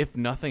 if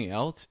nothing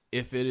else,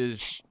 if it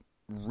is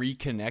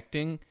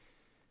reconnecting,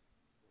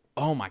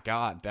 oh my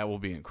God, that will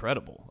be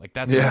incredible. Like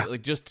that's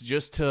like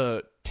just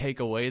to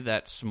take away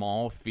that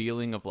small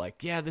feeling of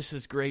like, yeah, this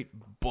is great,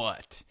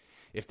 but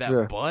if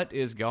that but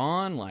is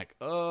gone, like,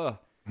 dude,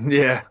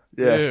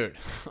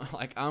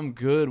 like I'm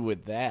good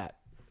with that.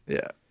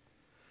 Yeah,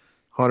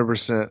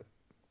 100%.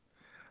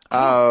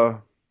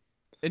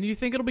 And you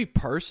think it'll be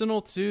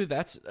personal too?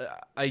 That's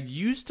I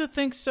used to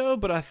think so,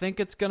 but I think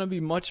it's going to be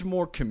much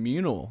more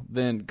communal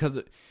than, because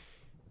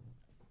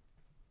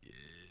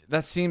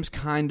that seems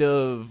kind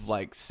of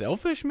like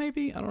selfish,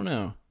 maybe? I don't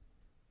know.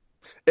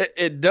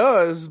 It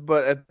does,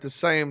 but at the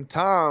same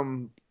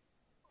time,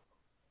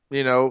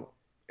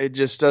 it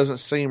just doesn't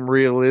seem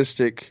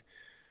realistic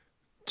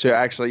to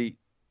actually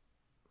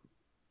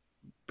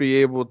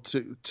be able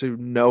to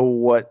know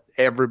what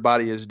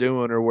everybody is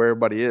doing or where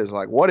everybody is.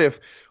 Like, what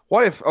if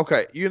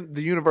okay,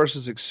 the universe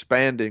is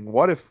expanding.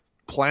 What if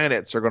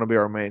planets are going to be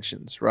our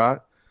mansions, right?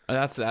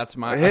 That's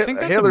my. I think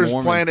that's Hitler's a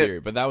Mormon planet theory,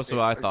 but that was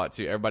what I thought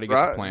too. Everybody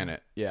gets a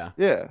planet. Yeah.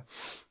 Yeah.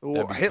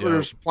 Well,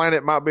 Hitler's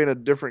planet might be in a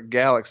different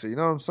galaxy. You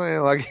know what I'm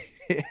saying? Like,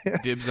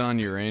 dibs on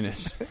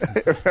Uranus.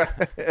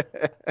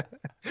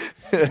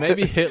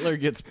 Maybe Hitler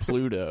gets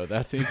Pluto.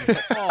 That seems just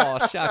like,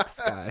 oh shucks,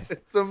 guys.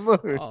 It's a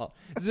moon. Oh,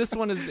 this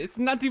one it's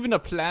not even a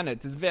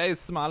planet. It's very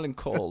small and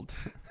cold.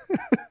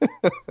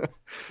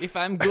 If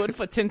I'm good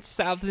for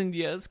 10,000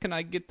 years, can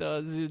I get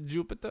the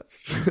Jupiter?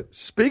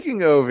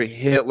 Speaking of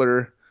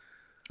Hitler.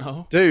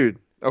 Oh, dude.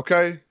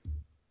 Okay.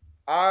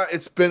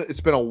 It's been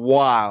a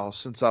while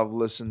since I've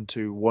listened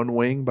to One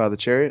Wing by The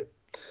Chariot.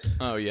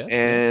 Oh yeah.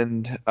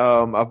 And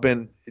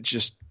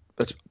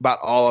that's about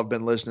all I've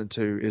been listening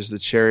to is The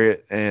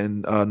Chariot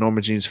and Norma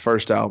Jean's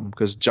first album,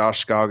 because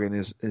Josh Scoggin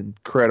is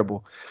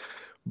incredible.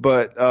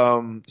 But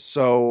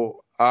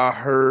so I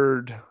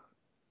heard,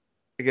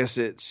 I guess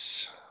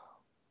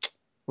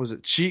was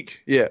it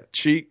Cheek? Yeah,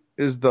 Cheek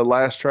is the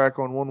last track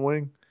on One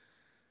Wing,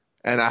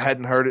 and I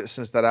hadn't heard it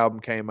since that album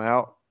came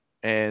out.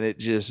 And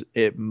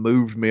it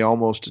moved me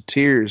almost to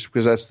tears,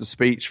 because that's the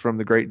speech from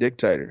The Great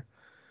Dictator,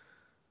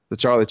 the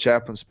Charlie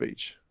Chaplin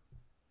speech.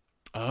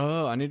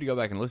 Oh, I need to go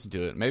back and listen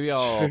to it. Maybe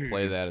I'll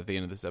play that at the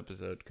end of this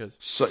episode.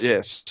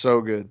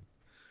 So good.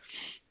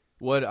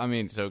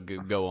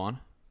 Go on.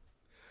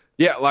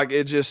 Yeah, like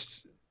it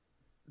just,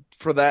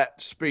 for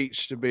that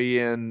speech to be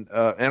in,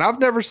 and I've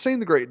never seen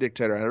The Great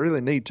Dictator. I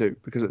really need to,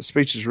 because that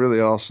speech is really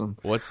awesome.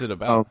 What's it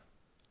about?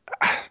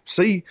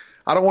 See,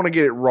 I don't want to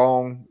get it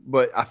wrong,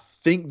 but I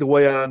think the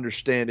way I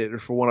understand it, or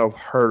for what I've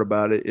heard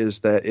about it, is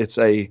that it's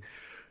an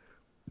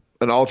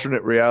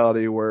alternate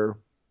reality where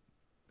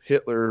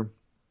Hitler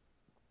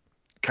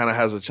kind of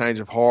has a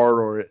change of heart,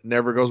 or it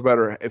never goes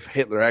better if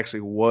Hitler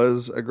actually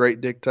was a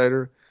great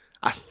dictator.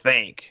 I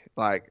think,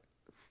 like,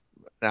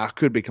 now I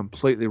could be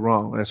completely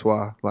wrong. That's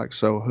why, like,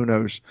 so who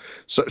knows?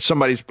 So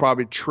somebody's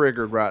probably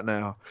triggered right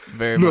now.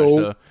 Very much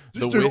so.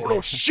 You don't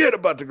know shit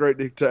about the great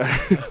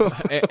dictator.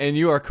 and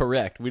you are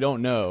correct. We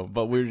don't know,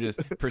 but we're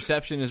just,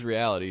 perception is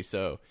reality.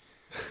 So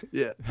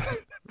yeah,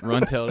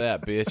 run tell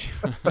that, bitch.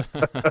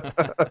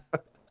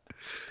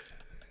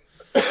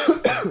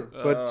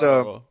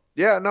 But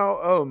yeah,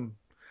 no.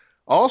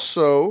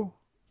 Also,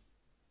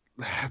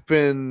 have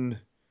been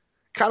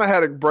kind of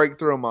had a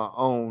breakthrough on my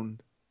own.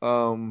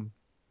 I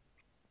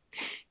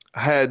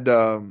had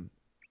kind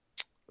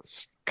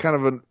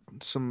of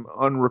some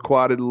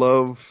unrequited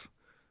love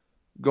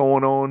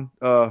going on.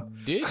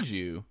 Did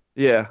you?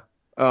 Yeah.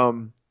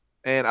 And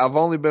I've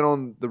only been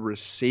on the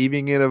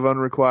receiving end of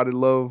unrequited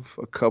love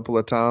a couple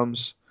of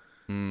times.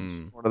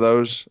 One of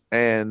those,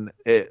 and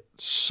it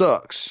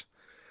sucks.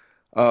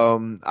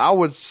 I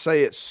would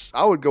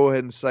go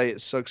ahead and say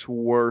it sucks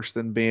worse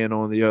than being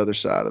on the other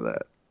side of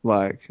that,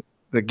 like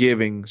the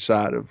giving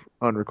side of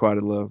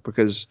unrequited love,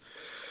 because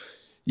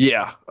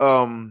I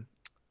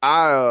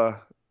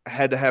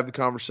had to have the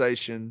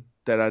conversation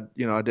that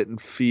I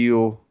didn't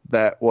feel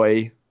that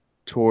way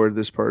toward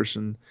this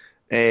person.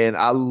 And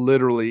I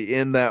literally,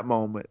 in that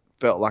moment,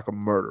 felt like a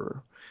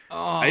murderer. Oh.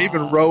 I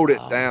even wrote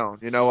it down.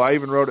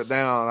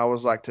 I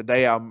was like,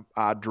 today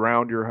I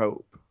drowned your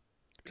hope.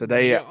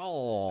 Today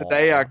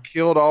I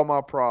killed all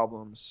my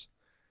problems.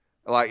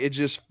 Like, it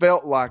just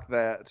felt like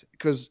that.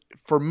 Because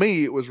for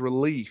me, it was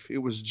relief. It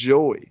was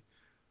joy.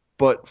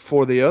 But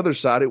for the other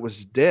side, it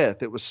was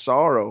death. It was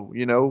sorrow.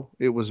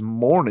 It was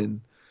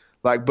mourning.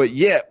 Like, but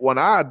yet, when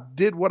I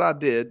did what I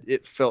did,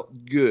 it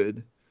felt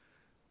good.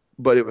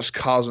 But it was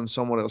causing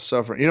someone else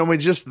suffering.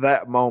 Just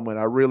that moment,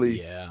 I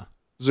really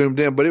zoomed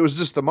in. But it was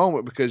just the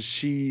moment because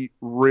she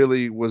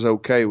really was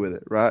okay with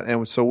it, right?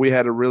 And so we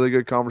had a really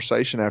good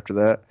conversation after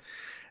that.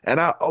 And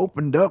I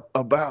opened up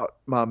about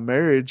my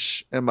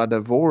marriage and my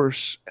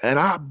divorce, and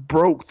I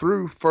broke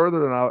through further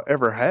than I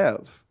ever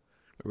have.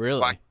 Really?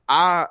 Like,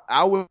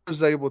 I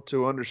was able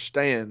to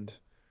understand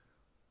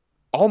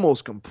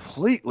almost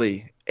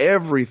completely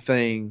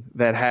everything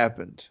that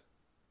happened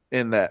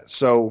in that.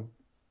 So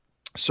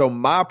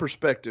my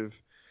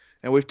perspective,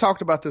 and we've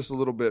talked about this a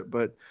little bit,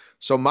 but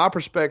so my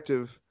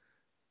perspective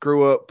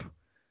grew up,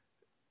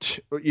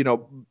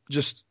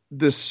 just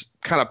this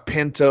kind of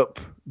pent up,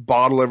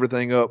 bottle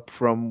everything up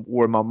from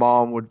where my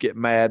mom would get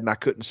mad and I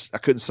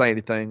couldn't say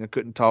anything. I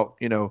couldn't talk,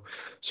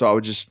 so I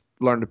would just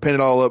learn to pin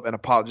it all up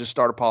and just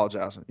start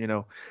apologizing,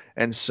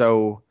 And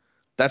so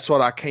that's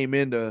what I came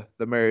into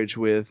the marriage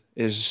with,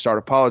 is to start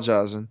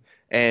apologizing.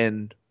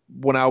 And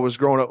when I was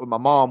growing up with my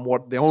mom,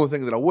 the only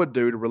thing that I would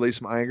do to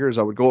release my anger is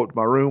I would go up to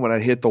my room and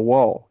I'd hit the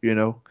wall,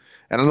 And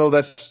I know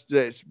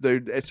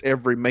it's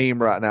every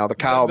meme right now. The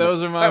Kyle.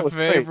 Those are my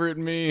favorite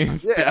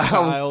memes. Yeah,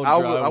 I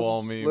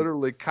was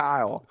literally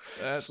Kyle.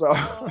 That's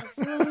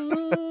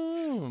awesome.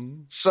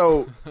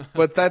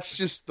 But that's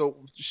just the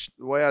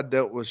way I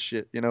dealt with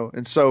shit,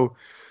 And so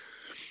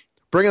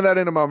bringing that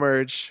into my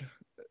marriage,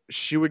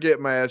 she would get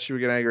mad, she would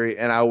get angry,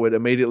 and I would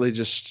immediately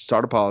just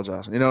start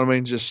apologizing. You know what I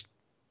mean? Just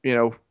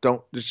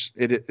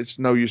it's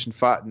no use in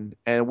fighting.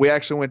 And we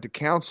actually went to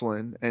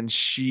counseling, and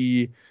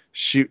she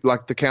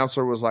like, the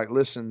counselor was like,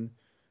 listen,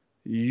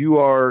 you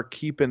are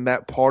keeping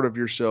that part of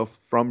yourself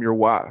from your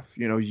wife.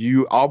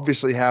 You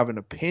obviously have an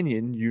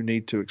opinion. You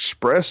need to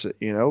express it,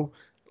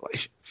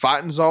 like,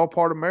 fighting's all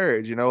part of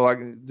marriage,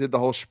 like, did the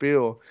whole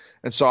spiel.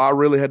 And so I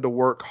really had to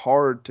work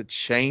hard to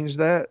change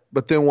that.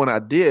 But then when I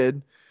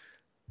did,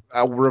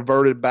 I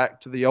reverted back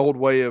to the old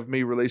way of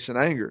me releasing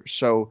anger.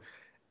 So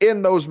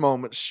in those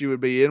moments, she would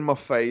be in my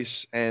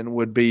face and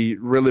would be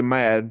really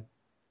mad.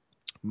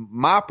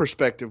 My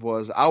perspective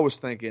was, I was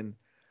thinking,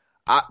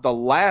 the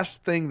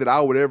last thing that I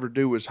would ever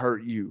do is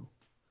hurt you.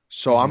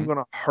 So I'm going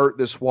to hurt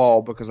this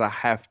wall because I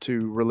have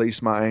to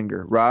release my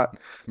anger, right?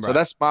 So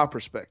that's my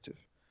perspective.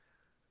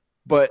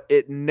 But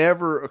it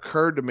never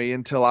occurred to me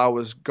until I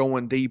was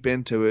going deep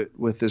into it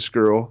with this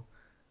girl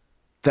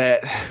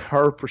that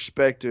her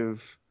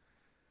perspective,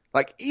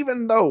 like,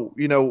 even though,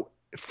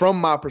 from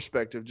my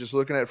perspective, just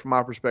looking at it from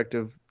my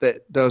perspective,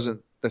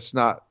 that's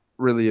not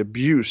really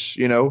abuse,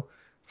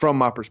 from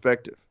my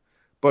perspective.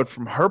 But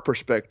from her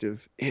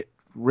perspective, it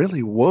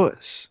really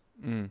was.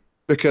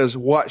 Because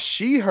what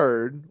she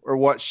heard,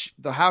 or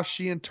how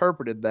she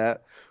interpreted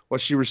that,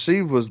 what she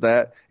received was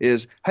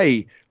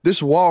hey,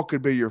 this wall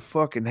could be your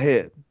fucking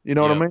head. You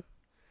know what I mean?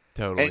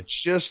 Totally. And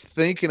just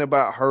thinking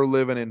about her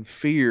living in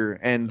fear,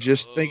 and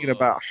just thinking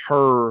about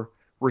her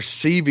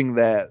receiving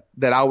that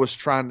I was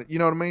trying to, you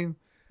know what I mean?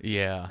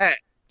 Yeah.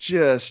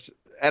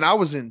 And I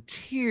was in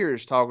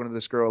tears talking to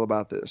this girl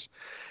about this.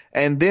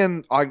 And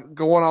then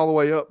going all the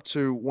way up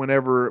to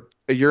whenever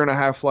a year and a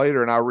half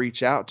later, and I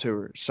reach out to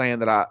her saying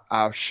that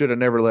I should have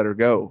never let her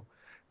go.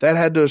 That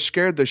had to have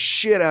scared the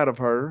shit out of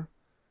her.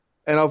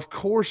 And of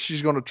course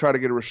she's going to try to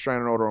get a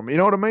restraining order on me. You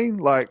know what I mean?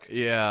 Like,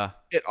 yeah,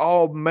 it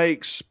all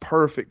makes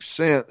perfect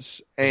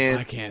sense. And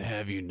if I can't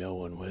have you, no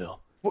one will.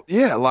 Well,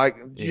 yeah, like,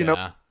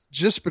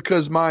 just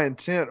because my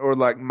intent, or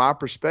like my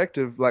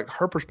perspective, like,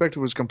 her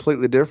perspective was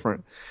completely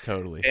different.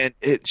 Totally. And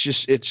it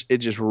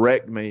just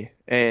wrecked me.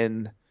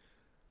 And,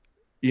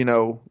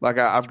 like,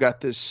 I've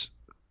got this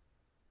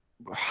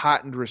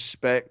heightened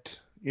respect,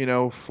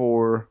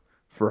 for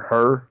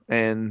her.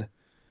 And,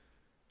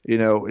 it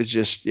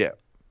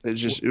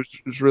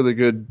was really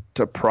good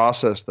to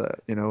process that,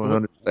 and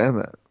understand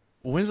that.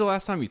 When's the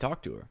last time you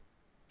talked to her?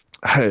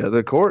 Hey,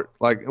 the court,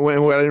 like, when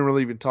I didn't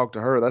really even talk to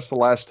her. That's the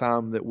last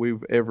time that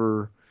we've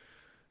ever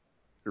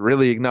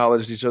really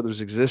acknowledged each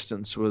other's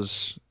existence.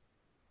 Was,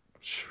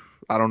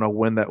 I don't know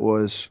when that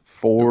was,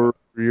 4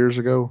 years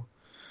ago.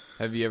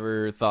 Have you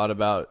ever thought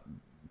about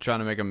trying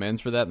to make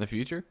amends for that in the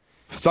future?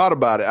 Thought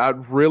about it.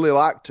 I'd really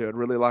like to. I'd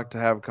really like to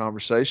have a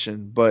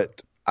conversation,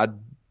 but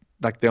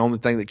the only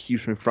thing that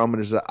keeps me from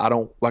it is that I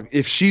don't, like,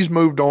 if she's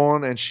moved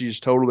on and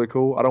she's totally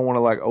cool, I don't want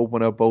to, like,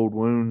 open up old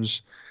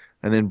wounds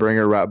and then bring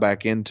her right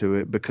back into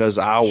it because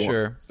I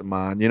want to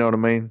mind. You know what I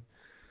mean?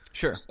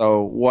 Sure.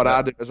 So what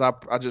I do is I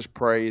just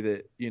pray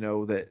that,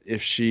 that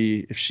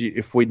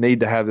if we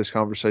need to have this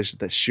conversation,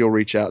 that she'll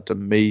reach out to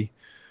me.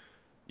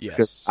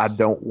 Yes. I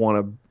don't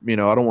want to,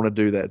 I don't want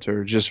to do that to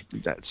her. Just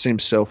that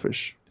seems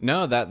selfish.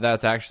 No,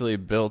 that's actually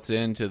built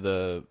into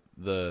the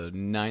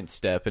 9th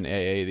step in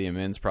AA, the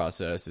amends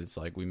process. It's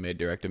like we made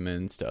direct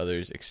amends to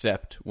others,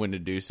 except when to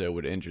do so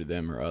would injure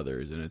them or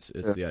others. And it's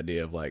the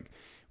idea of like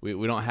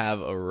we don't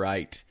have a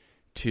right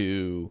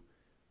to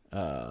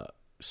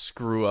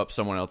screw up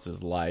someone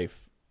else's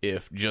life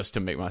if just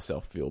to make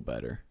myself feel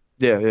better.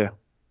 Yeah.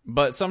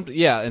 But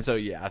and so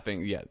I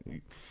think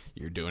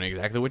you're doing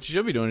exactly what you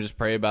should be doing. Just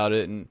pray about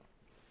it, and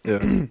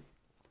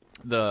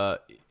I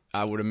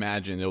would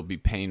imagine it'll be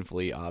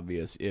painfully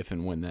obvious if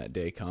and when that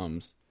day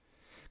comes.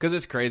 Because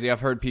it's crazy.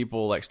 I've heard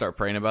people like start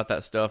praying about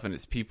that stuff, and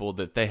it's people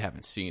that they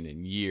haven't seen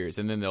in years,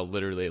 and then they'll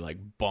literally like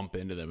bump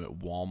into them at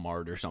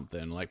Walmart or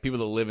something. Like people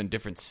that live in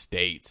different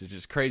states. It's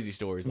just crazy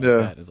stories like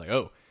that. It's like,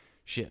 oh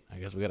shit, I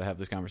guess we got to have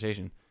this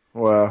conversation.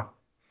 Wow.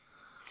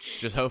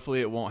 Just hopefully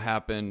it won't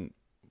happen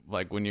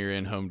like when you're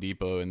in Home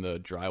Depot in the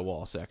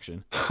drywall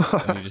section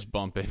and you just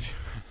bump into.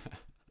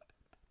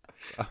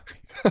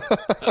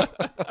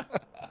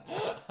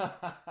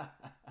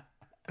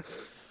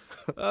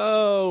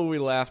 Oh, we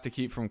laugh to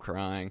keep from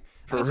crying.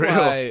 That's real.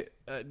 Why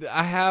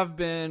I have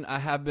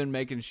been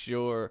making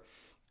sure,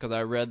 because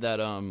I read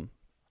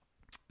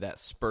that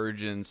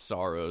Spurgeon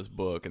Sorrows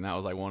book, and that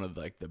was like one of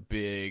like the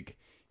big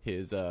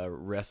his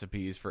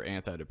recipes for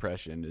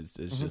antidepressant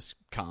is just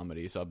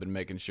comedy. So I've been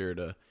making sure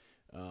to,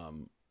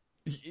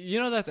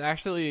 that's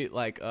actually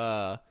like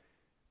a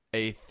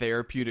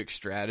therapeutic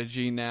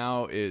strategy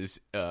now is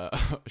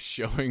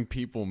showing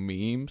people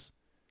memes.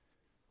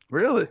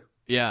 Really?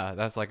 Yeah,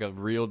 that's like a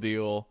real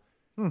deal.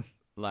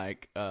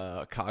 Like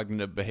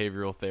cognitive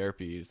behavioral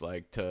therapies,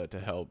 like to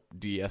help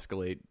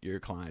de-escalate your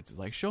clients. It's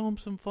like show them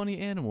some funny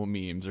animal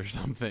memes or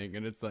something,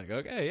 and it's like,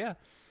 okay, yeah,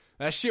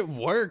 that shit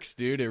works,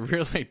 dude. It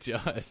really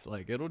does.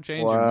 Like it'll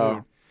change your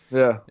mood.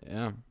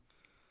 Yeah.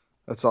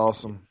 That's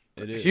awesome.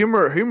 It is.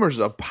 Humor's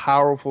a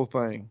powerful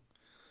thing.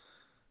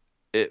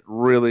 It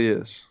really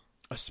is.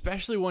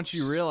 Especially once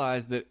you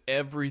realize that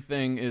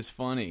everything is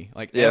funny.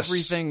 Like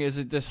everything is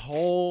this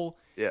whole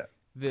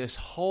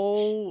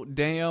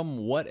damn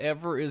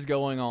whatever is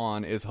going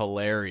on is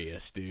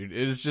hilarious, dude.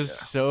 It is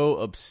just so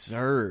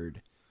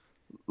absurd.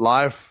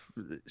 Life,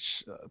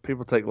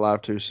 people take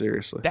life too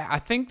seriously. I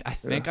think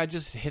I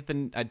just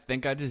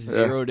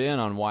zeroed in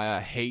on why I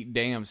hate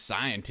damn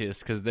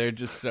scientists, because they're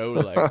just so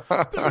like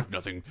there's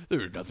nothing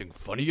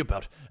funny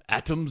about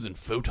atoms and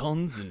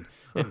photons and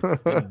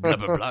blah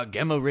blah blah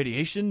gamma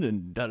radiation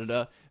and da da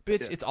da.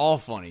 Bitch, it's all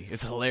funny.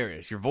 It's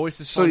hilarious. Your voice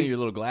is funny. Your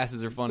little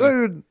glasses are funny.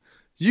 Dude,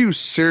 you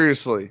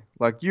seriously,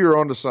 like you're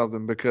onto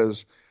something,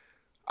 because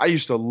I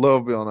used to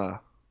love Bill Nye.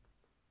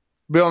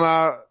 Bill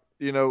Nye,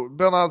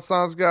 Bill Nye the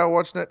Science Guy,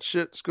 watching that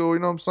shit at school. You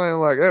know what I'm saying?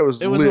 Like that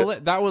was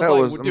lit. That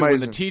was dude, when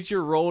the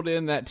teacher rolled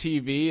in that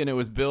TV and it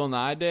was Bill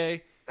Nye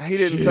Day. He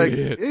didn't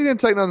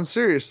take nothing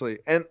seriously,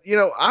 and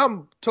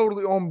I'm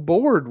totally on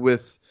board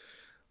with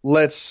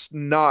let's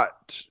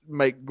not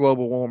make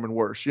global warming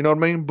worse. You know what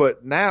I mean?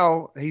 But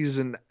now he's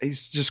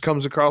just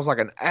comes across like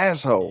an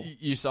asshole.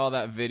 You saw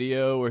that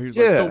video where he's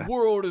like, the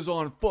world is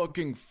on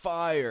fucking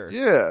fire.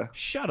 Yeah.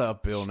 Shut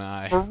up, Bill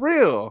Nye. For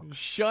real.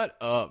 Shut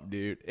up,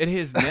 dude. And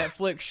his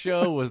Netflix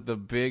show was the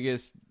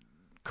biggest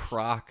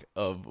crock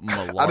of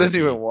malarkey. I didn't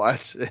even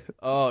watch it.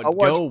 Oh,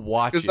 go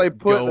watch it. They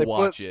put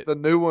it. The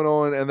new one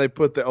on and they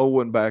put the old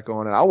one back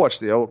on, and I watched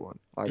the old one.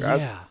 Like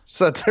I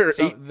sat there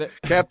eating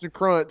Captain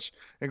Crunch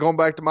and going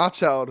back to my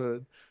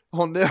childhood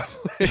on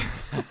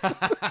Netflix.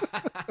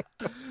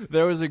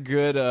 There was a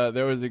good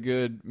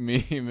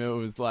meme. It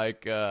was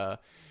like new.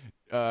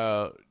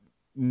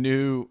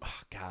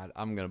 Oh God,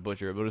 I'm gonna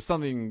butcher it, but it was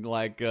something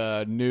like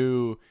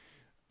new.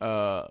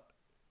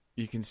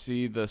 You can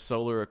see the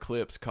solar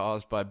eclipse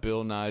caused by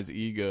Bill Nye's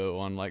ego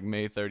on like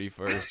May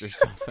 31st or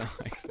something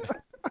like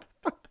that.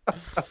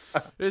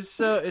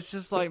 It's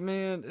just like,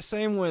 man,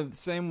 same with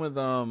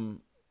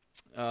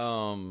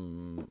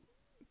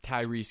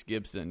Tyrese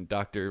Gibson,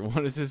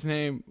 what is his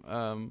name?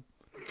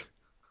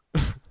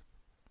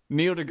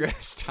 Neil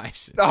deGrasse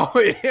Tyson. Oh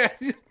yeah,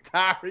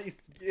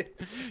 Tyrese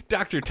Gibson.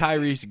 Dr.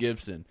 Tyrese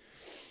Gibson.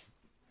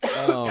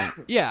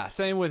 Yeah,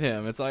 same with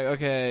him. It's like,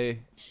 okay,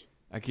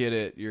 I get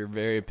it. You're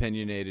very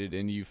opinionated,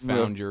 and you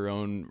found your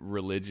own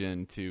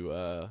religion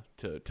to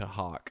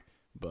hawk.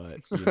 But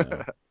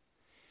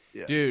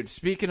dude,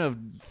 speaking of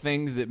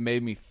things that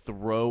made me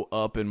throw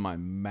up in my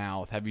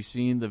mouth, have you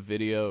seen the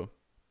video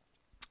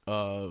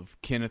of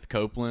Kenneth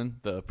Copeland,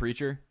 the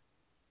preacher,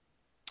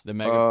 the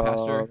mega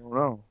pastor? I don't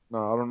know.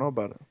 No, I don't know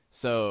about it.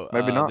 So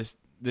maybe not.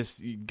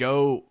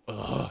 Go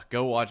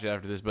watch it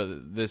after this.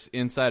 But this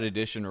Inside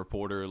Edition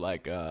reporter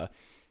like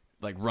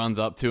runs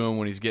up to him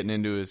when he's getting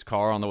into his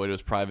car on the way to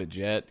his private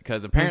jet,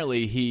 because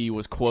apparently he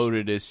was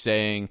quoted as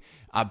saying,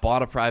 "I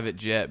bought a private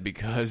jet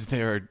because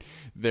their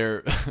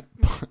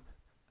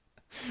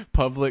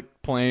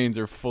public planes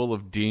are full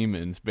of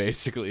demons,"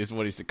 basically is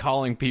what he said,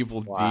 calling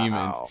people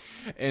demons.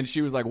 And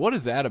she was like, what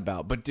is that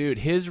about? But dude,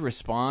 his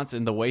response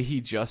and the way he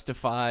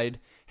justified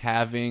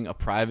having a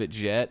private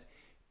jet,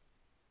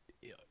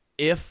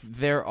 if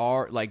there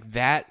are like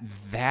that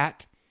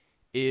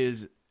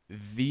is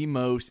the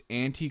most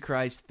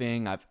antichrist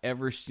thing I've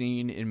ever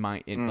seen in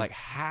my like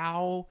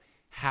how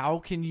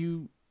can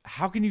you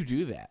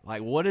do that?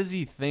 Like, what does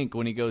he think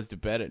when he goes to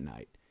bed at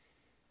night?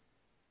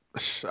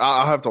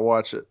 I'll have to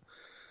watch it.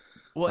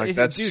 Well, like,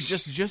 dude,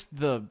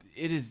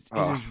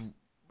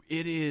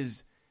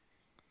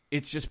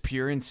 it's just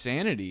pure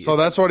insanity. So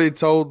that's what he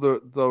told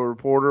the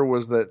reporter,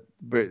 was that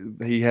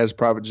he has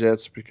private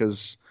jets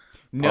because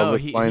no,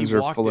 he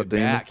walked it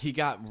back. He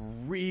got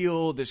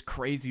this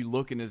crazy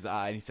look in his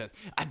eye, and he says,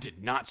 "I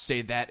did not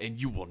say that,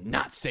 and you will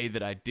not say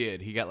that I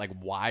did." He got like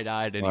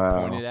wide-eyed, and he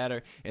pointed at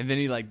her, and then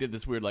he like did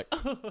this weird like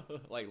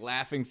like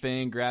laughing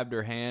thing, grabbed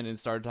her hand, and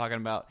started talking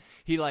about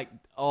it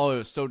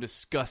was so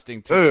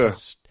disgusting to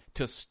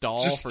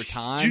stall for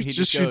time. He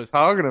just goes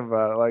talking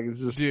about it like it's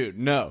just dude,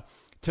 no.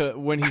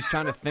 When he's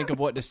trying to think of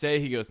what to say,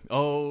 he goes,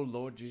 "Oh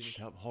Lord Jesus,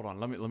 help! Hold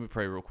on, let me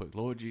pray real quick.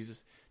 Lord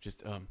Jesus,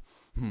 just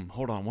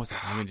hold on one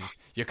second.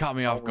 You caught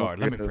me off guard.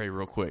 Let me pray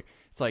real quick."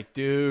 It's like,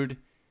 dude,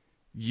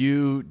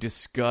 you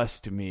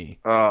disgust me.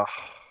 Like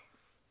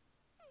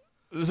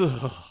he's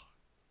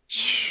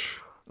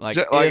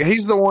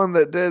the one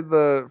that did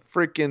the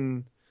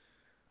freaking,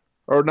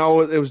 or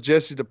no, it was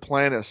Jesse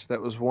Duplantis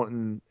that was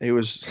wanting. He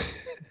was.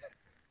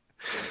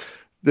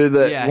 Did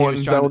that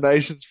wanting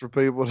donations for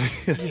people to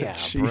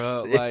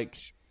bro, like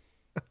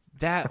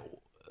that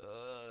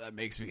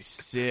makes me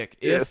sick.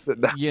 Yes, it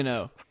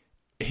does.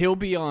 He'll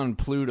be on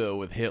Pluto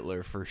with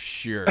Hitler for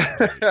sure.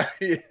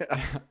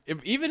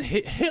 Even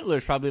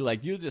Hitler's probably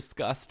like, you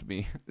disgust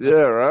me.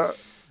 Yeah, right.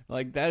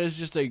 Like, that is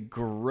just a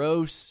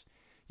gross.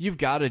 You've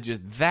got to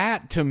just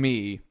that to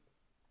me.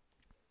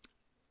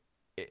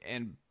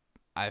 And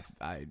I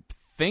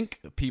think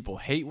people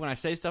hate when I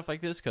say stuff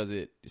like this because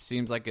it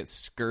seems like it's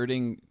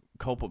skirting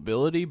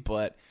culpability,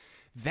 but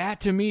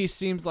that to me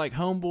seems like,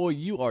 homeboy,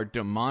 you are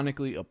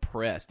demonically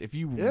oppressed. If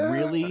you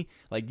really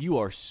you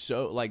are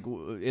so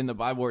in the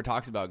Bible where it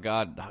talks about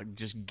God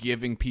just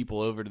giving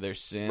people over to their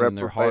sin and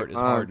their heart is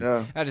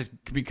hardened. That is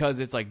because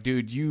it's like,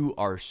 dude, you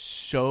are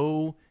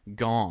so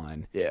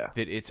gone that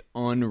it's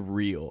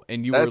unreal,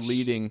 and you are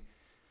leading.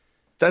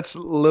 That's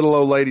little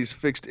old lady's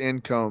fixed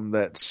income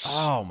that's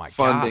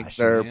funding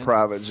their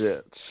private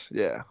jets.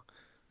 Yeah.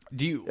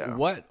 Do you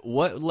what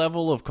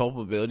level of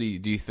culpability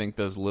do you think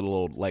those little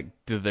old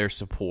do their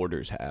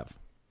supporters have?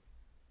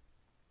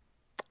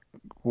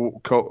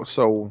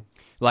 So,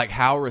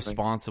 how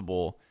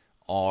responsible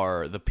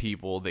are the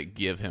people that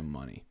give him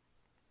money?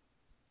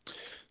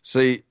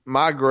 See,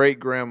 my great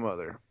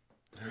grandmother,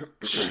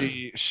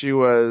 she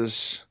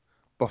was,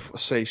 I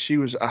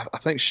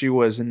think she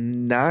was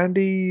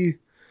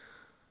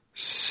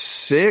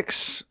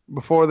 96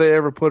 before they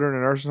ever put her in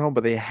a nursing home,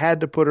 but they had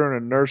to put her in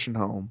a nursing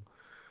home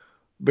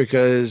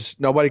because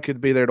nobody could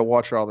be there to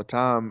watch her all the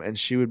time, and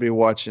she would be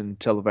watching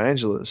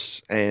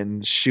televangelists,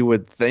 and she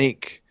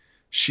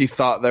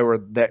thought they were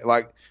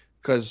that,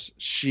 because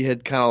she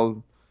had kind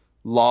of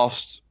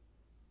lost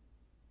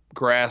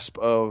grasp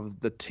of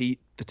the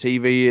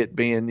TV, it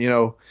being,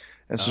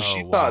 and so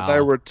she thought they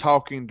were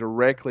talking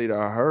directly to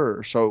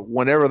her. So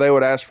whenever they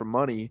would ask for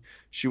money,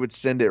 she would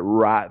send it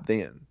right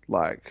then.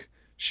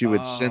 She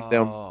would send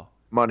them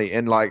money,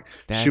 and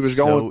she was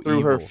going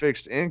through her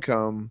fixed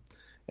income.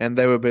 And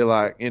they would be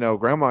like,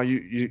 Grandma,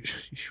 you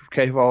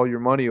gave all your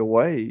money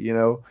away,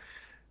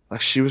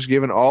 she was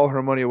giving all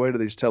her money away to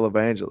these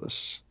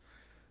televangelists.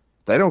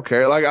 They don't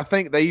care. I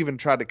think they even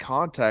tried to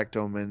contact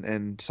them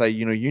and say,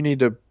 you need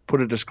to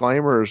put a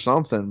disclaimer or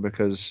something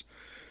because,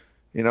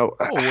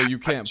 you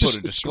can't put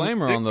a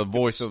disclaimer on the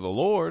voice of the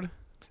Lord.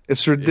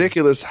 It's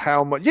ridiculous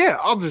how much. Yeah,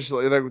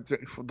 obviously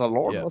the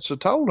Lord must have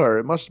told her.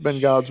 It must have been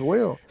God's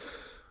will.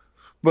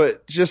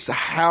 But just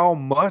how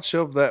much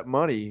of that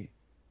money,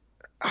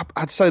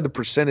 I'd say the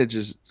percentage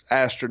is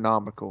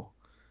astronomical,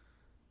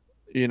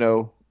 in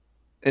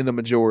the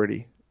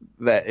majority,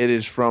 that it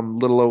is from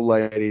little old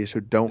ladies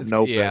who don't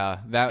know better. Yeah,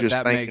 that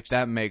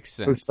makes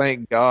sense. Who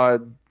think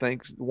God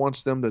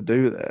wants them to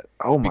do that.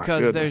 Oh my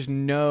goodness.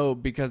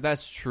 Because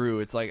that's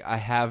true. It's like I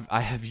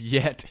have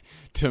yet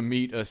to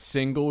meet a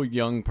single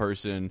young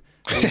person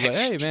who's like,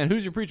 "Hey man,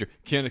 who's your preacher?"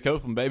 Kenneth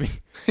Copeland, baby.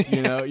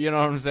 You know what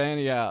I'm saying?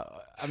 Yeah.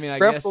 I mean,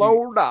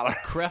 Creflo Dollar.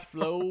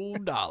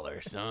 Creflo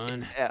Dollar,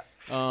 son. Yeah.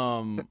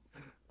 John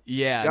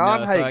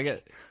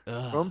Hagee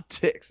from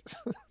Texas.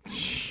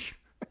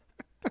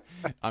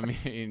 I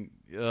mean,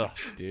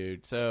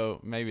 dude.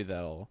 So maybe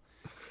that'll.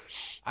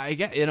 I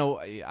get.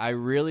 I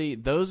really.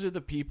 Those are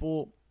the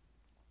people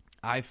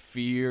I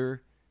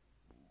fear.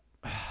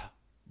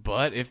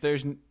 But if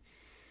there's, I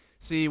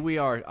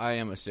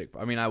am a sick.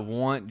 I mean, I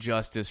want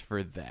justice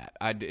for that.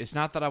 It's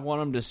not that I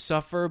want them to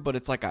suffer, but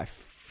it's like I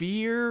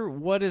fear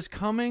what is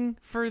coming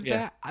for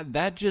that.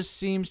 That just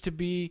seems to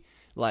be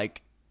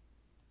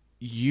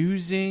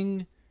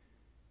using.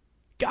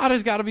 God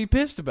has got to be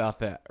pissed about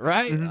that,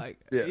 right?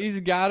 Mm-hmm. He's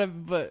got to,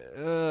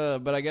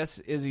 but I guess,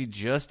 is he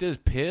just as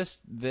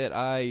pissed that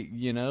I,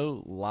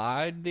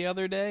 lied the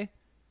other day?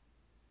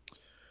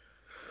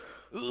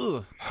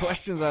 Ugh,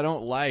 questions I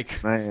don't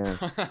like. Man.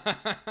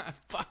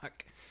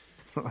 Fuck.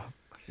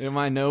 Am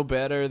I no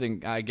better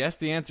than? I guess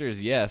the answer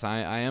is yes.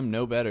 I am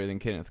no better than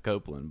Kenneth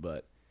Copeland,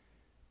 but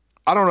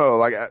I don't know.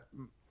 Like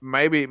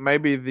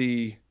maybe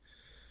the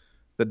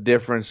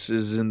difference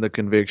is in the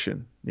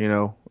conviction. You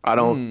know, I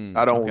don't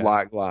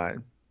like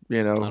lying.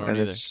 You know, and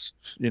either. It's,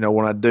 you know,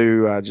 when I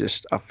do, I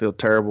feel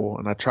terrible,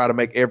 and I try to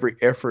make every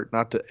effort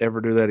not to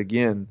ever do that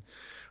again.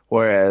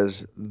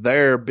 Whereas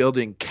they're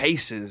building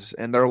cases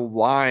and they're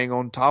lying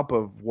on top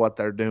of what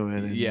they're doing.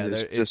 And yeah,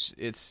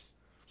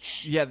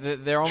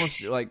 they're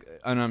almost like,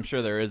 and I'm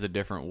sure there is a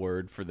different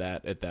word for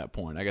that at that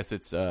point. I guess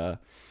it's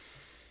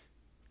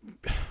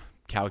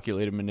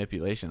calculated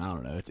manipulation. I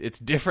don't know. It's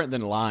different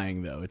than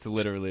lying, though. It's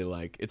literally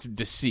like it's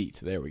deceit.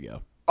 There we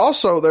go.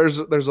 Also, there's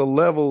a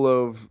level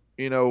of,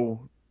 you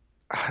know,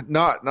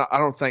 not I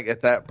don't think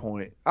at that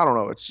point. I don't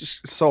know. It's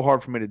just so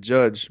hard for me to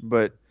judge,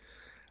 but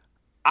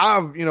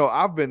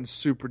I've been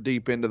super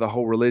deep into the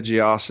whole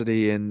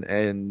religiosity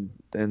and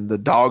the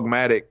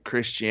dogmatic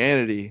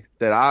Christianity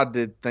that I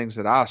did things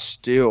that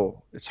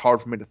it's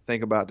hard for me to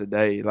think about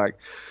today. Like,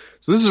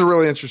 so this is a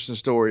really interesting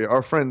story.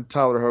 Our friend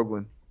Tyler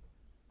Hoagland,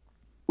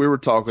 we were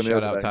talking the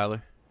other day. Shout out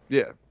Tyler.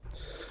 Yeah.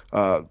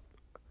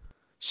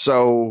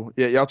 So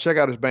yeah, y'all check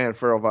out his band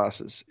Feral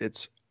Vices.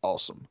 It's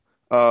awesome.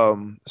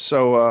 No,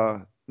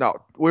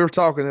 we were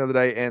talking the other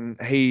day, and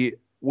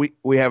we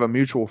have a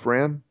mutual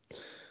friend.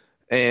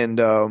 And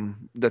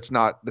that's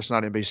not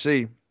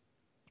NBC.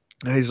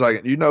 And he's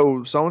like, you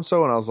know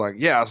so-and-so? And I was like,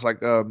 yeah. I was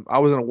like, I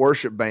was in a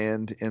worship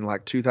band in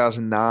like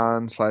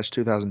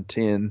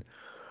 2009/2010.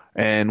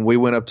 And we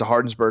went up to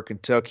Hardinsburg,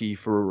 Kentucky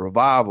for a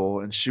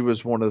revival. And she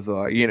was one of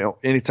the, you know,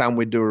 anytime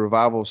we do a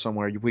revival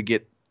somewhere, we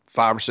get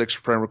 5 or 6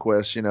 friend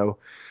requests, you know.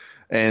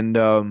 And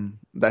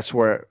that's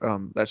where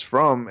that's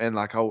from. And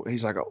like,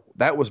 he's like, oh,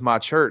 that was my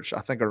church. I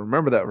think I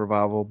remember that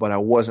revival, but I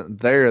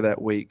wasn't there that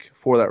week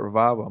for that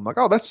revival. I'm like,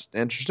 oh, that's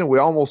interesting. We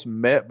almost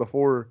met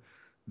before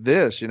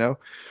this, you know.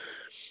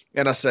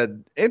 And I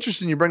said,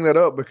 interesting you bring that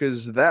up,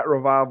 because that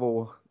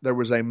revival, there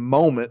was a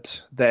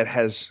moment that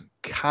has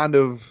kind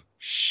of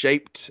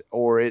shaped,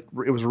 or it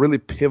was a really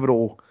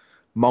pivotal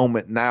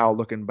moment now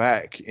looking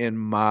back in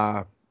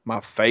my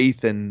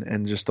faith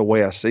and just the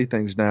way I see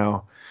things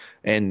now.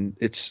 And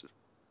it's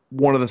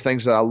one of the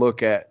things that I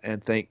look at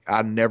and think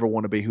I never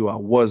want to be who I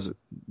was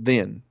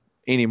then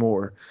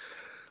anymore.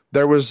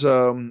 There was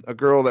a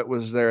girl that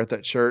was there at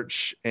that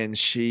church, and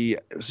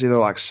it was either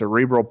like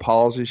cerebral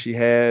palsy she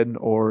had,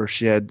 or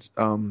she had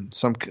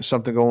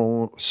something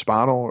going on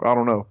spinal, I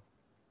don't know.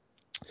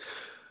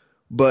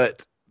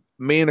 But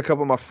me and a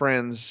couple of my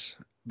friends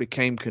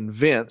became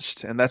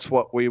convinced, and that's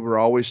what we were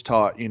always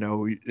taught. You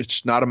know,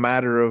 it's not a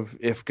matter of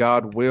if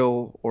God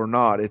will or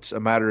not. It's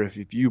a matter of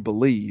if you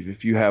believe,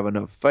 if you have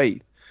enough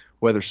faith,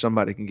 whether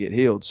somebody can get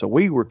healed. So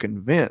we were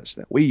convinced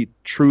that we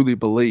truly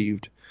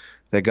believed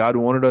that God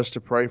wanted us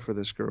to pray for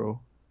this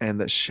girl,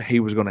 and that he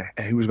was going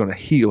to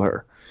heal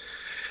her.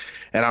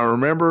 And I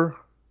remember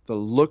the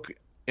look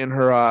in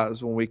her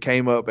eyes when we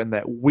came up, and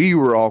that we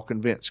were all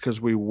convinced, because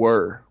we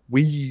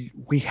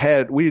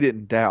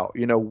didn't doubt,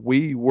 you know,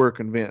 we were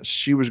convinced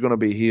she was going to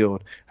be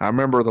healed. I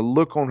remember the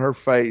look on her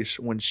face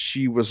when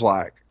she was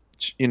like,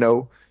 you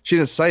know, she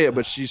didn't say it,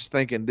 but she's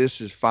thinking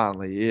this is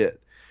finally it.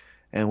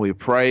 And we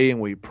pray and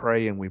we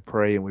pray and we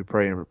pray and we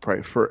pray and we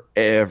pray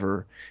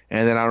forever.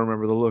 And then I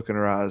remember the look in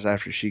her eyes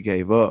after she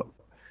gave up.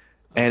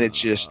 And it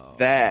just,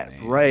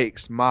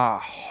 breaks my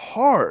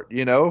heart,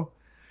 you know,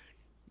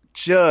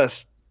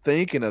 just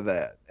thinking of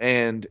that.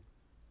 And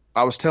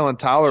I was telling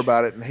Tyler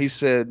about it, and he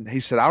said,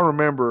 I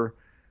remember,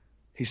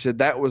 he said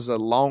that was a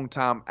long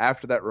time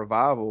after that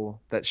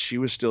revival that she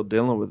was still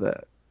dealing with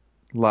that.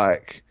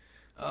 Like,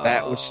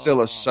 that was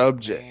still a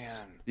subject. Man.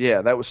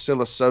 Yeah, that was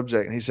still a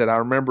subject. And he said, I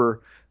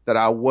remember that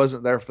I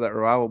wasn't there for that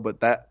revival, but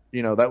that,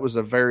 you know, that was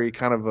a very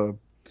kind of a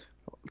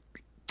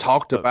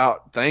talked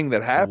about thing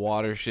that happened.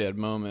 Watershed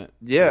moment.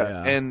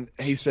 Yeah. And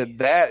he said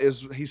that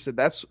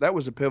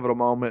was a pivotal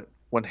moment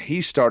when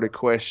he started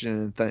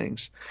questioning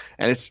things.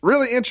 And it's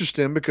really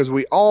interesting because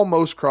we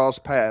almost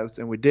crossed paths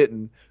and we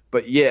didn't,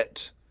 but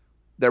yet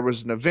there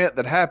was an event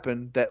that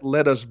happened that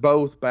led us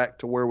both back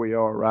to where we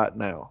are right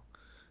now.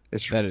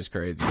 That is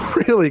crazy.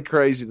 Really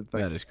crazy to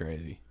think. That is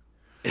crazy.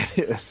 It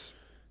is.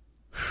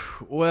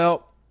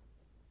 Well,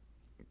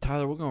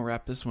 Tyler, we're going to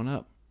wrap this one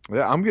up.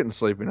 Yeah, I'm getting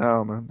sleepy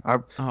now, man. I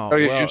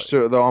get used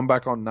to it, though. I'm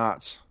back on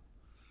nights.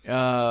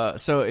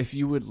 So if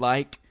you would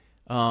like,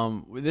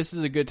 this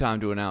is a good time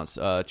to announce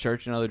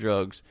Church and Other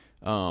Drugs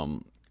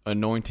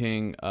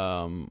anointing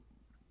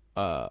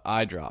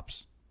eye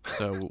drops.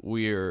 So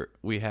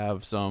we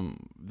have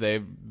some.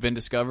 They've been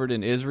discovered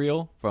in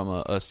Israel from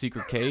a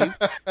secret cave.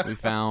 We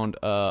found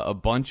a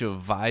bunch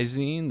of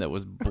Visine that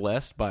was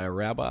blessed by a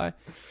rabbi.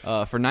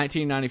 For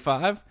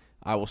 $19.95,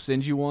 I will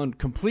send you one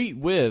complete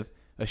with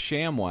a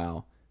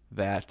ShamWow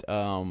that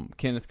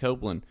Kenneth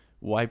Copeland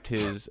wiped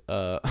his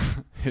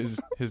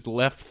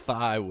left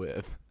thigh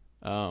with.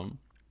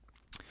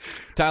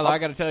 Tyler, I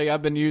got to tell you,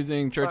 I've been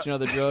using Church and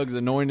Other Drugs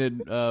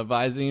anointed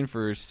Visine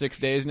for 6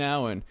 days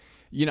now, and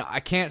you know I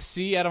can't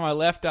see out of my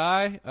left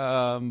eye,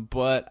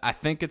 but I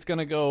think it's going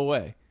to go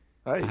away.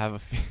 Hey.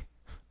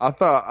 I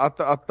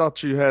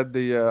thought you had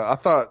the. I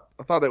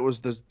thought it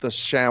was the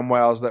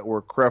ShamWows that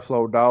were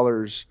Creflo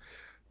Dollar's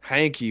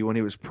hanky when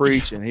he was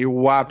preaching. He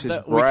wiped his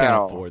brow. We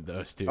can't afford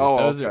those, dude. Oh,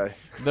 okay.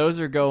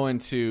 Those are going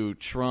to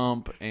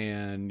Trump,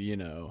 and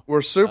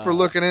we're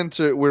looking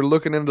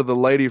into the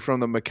lady from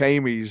the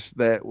McCameys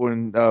that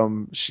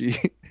when she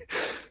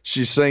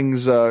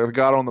sings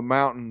God on the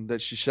Mountain,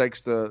 that she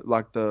shakes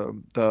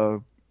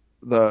the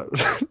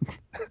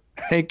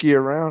hanky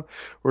around.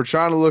 We're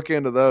trying to look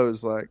into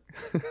those, like.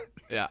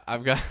 Yeah,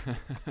 I've got.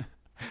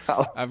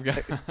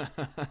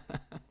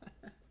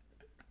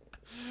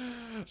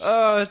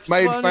 Oh, it's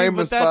made funny,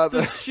 famous but that's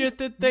the shit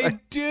that they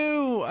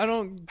do. I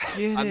don't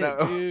get it,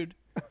 dude.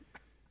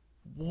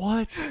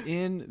 What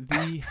in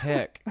the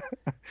heck?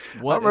 I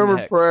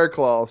remember prayer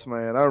cloths,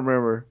 man. I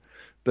remember,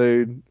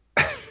 dude.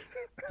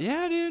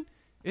 Yeah, dude.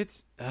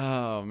 It's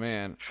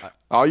man.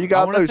 All you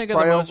got to do is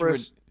pray over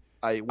us.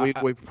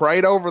 We've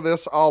prayed over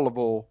this olive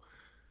oil.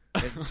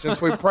 And since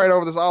we prayed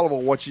over this olive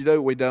oil, what you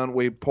do?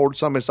 We poured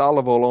some of this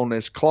olive oil on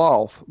this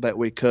cloth that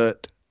we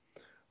cut.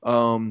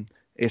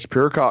 It's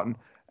pure cotton.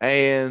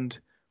 And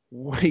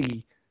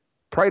we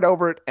prayed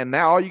over it, and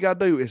now all you got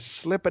to do is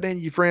slip it in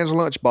your friend's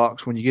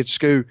lunchbox when you get to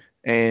school,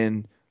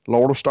 and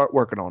Lord will start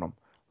working on them.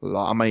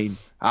 I mean,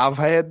 I've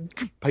had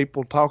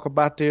people talk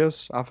about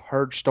this. I've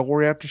heard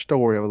story after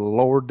story of the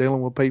Lord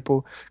dealing with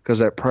people because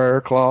that prayer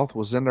cloth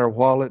was in their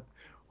wallet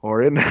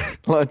or in their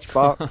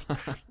lunchbox,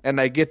 and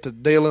they get to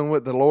dealing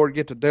with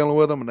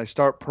them, and they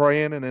start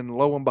praying, and then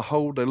lo and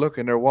behold, they look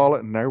in their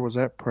wallet, and there was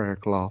that prayer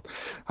cloth.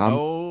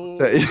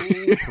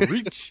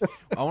 Preach!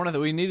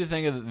 We need to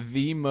think of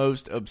the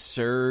most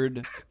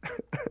absurd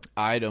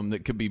item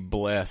that could be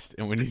blessed,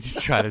 and we need to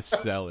try to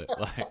sell it.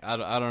 Like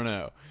I don't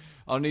know.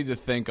 I'll need to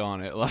think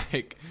on it.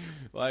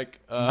 Like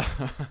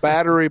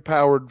battery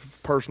powered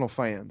personal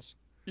fans.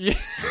 Yeah.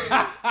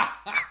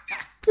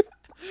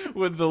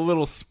 With the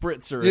little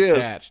spritzer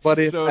attached. But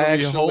it's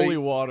actually holy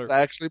water. It's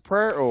actually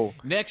prayer oil.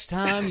 Next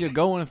time you're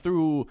going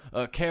through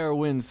a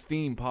Carowinds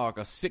theme park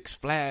or Six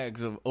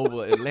Flags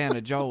over Atlanta,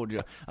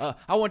 Georgia,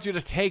 I want you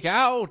to take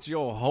out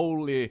your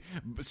holy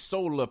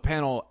solar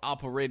panel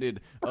operated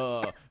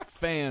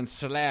fan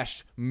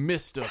 /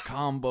 mister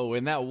combo,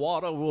 and that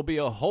water will be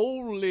a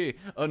holy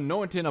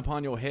anointing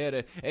upon your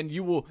head, and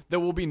there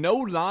will be no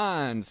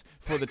lines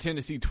for the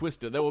Tennessee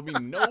Twister. There will be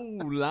no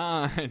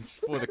lines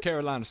for the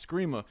Carolina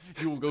Screamer.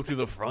 You will go to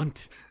the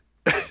front.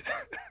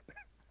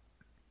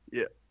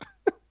 Yeah.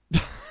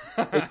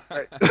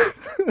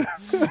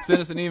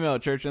 Send us an email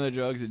at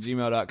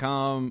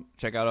churchandtherdrugs@gmail.com.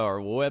 Check out our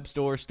web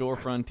store,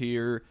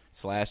 Frontier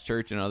 /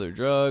 Church and Other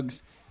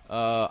Drugs.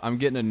 I'm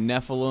getting a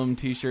Nephilim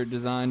t-shirt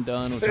design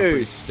done, which I'm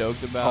pretty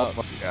stoked about. Oh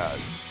my God.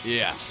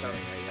 Yeah. So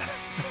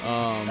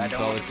I'll let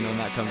you know when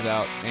that comes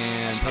out.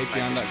 And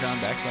patreon.com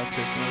 / Church and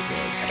Other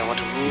Drugs. I don't want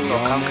to rule or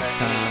conquer. Next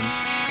time.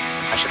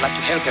 I should like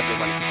to help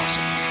everyone if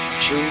possible.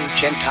 Jew,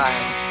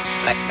 Gentile,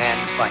 black man,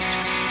 white.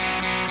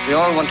 We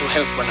all want to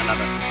help one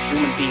another.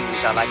 Human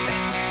beings are like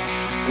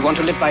that. We want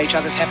to live by each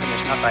other's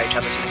happiness, not by each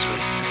other's misery.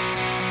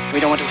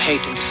 We don't want to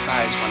hate and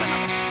despise one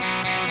another.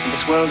 In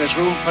this world there's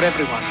room for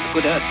everyone. The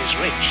good earth is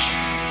rich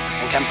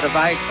and can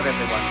provide for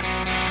everyone.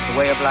 The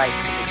way of life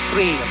can be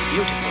free and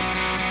beautiful.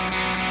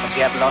 But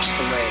we have lost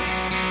the way.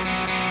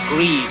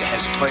 Greed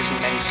has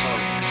poisoned men's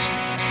souls,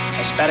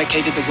 has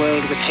barricaded the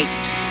world with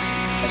hate,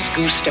 has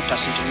goose-stepped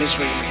us into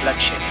misery and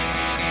bloodshed.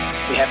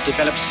 We have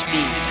developed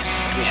speed,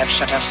 but we have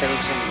shut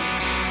ourselves in.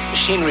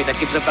 Machinery that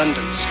gives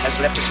abundance has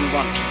left us in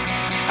want.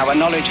 Our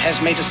knowledge has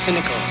made us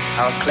cynical,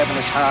 our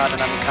cleverness hard and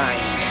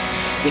unkind.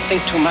 We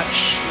think too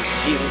much, we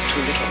feel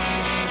too little.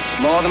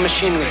 More than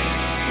machinery,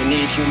 we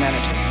need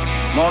humanity.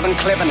 More than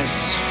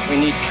cleverness, we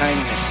need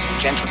kindness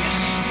and gentleness.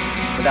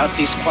 Without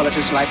these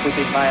qualities, life will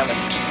be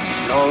violent,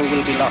 and all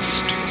will be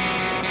lost.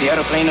 The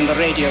aeroplane and the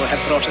radio have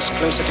brought us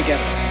closer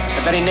together.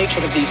 The very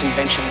nature of these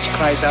inventions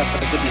cries out for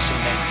the goodness of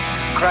men,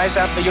 cries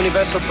out for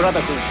universal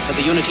brotherhood, for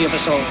the unity of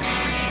us all.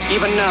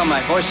 Even now,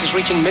 my voice is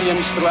reaching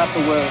millions throughout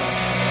the world.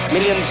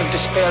 Millions of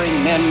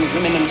despairing men,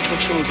 women, and little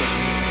children.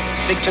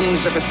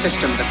 Victims of a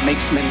system that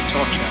makes men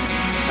torture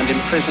and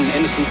imprison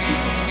innocent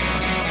people.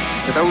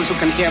 To those who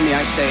can hear me,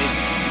 I say,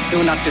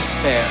 do not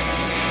despair.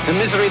 The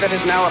misery that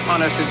is now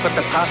upon us is but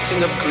the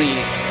passing of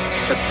greed,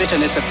 the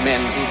bitterness of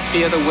men who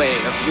fear the way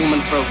of human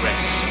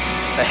progress.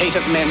 The hate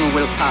of men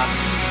will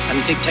pass,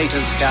 and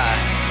dictators die.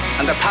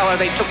 And the power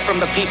they took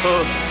from the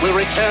people will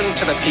return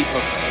to the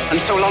people. And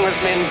so long as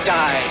men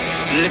die,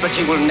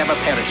 liberty will never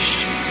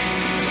perish.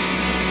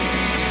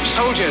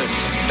 Soldiers,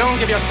 don't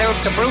give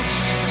yourselves to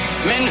brutes.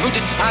 Men who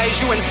despise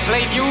you,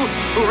 enslave you,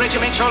 who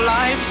regiment your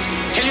lives,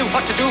 tell you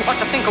what to do, what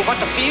to think, or what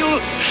to feel,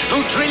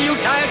 who drill you,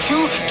 diet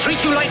you,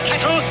 treat you like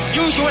cattle,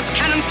 use you as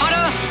cannon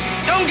fodder.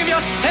 Don't give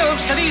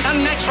yourselves to these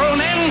unnatural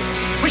men,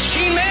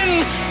 machine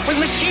men with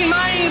machine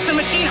minds and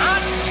machine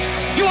hearts.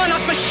 You are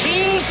not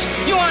machines,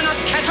 you are not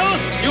cattle,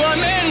 you are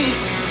men.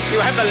 You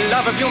have the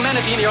love of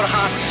humanity in your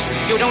hearts.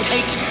 You don't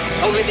hate,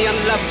 only the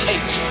unloved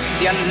hate,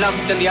 the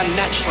unloved and the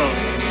unnatural.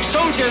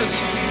 Soldiers,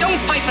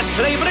 don't fight for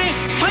slavery,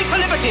 fight for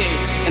liberty.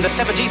 In the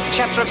 17th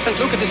chapter of St.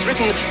 Luke it is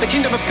written, the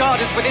kingdom of God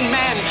is within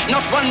man,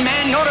 not one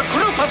man nor a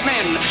group of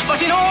men,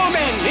 but in all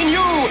men, in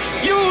you.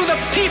 You, the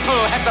people,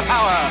 have the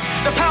power.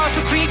 The power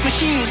to create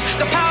machines,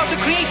 the power to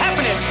create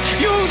happiness.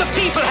 You, the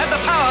people, have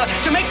the power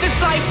to make this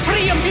life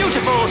free and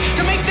beautiful,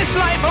 to make this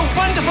life a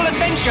wonderful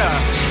adventure.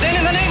 Then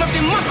in the name of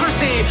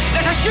democracy,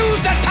 let us use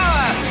that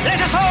power.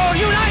 Let us all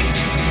unite.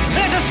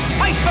 Let us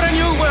fight for a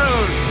new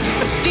world,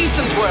 a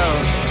decent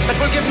world, that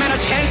will give men a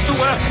chance to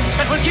work,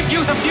 that will give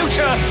youth a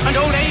future and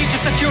old age a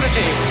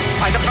security.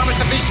 By the promise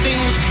of these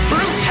things,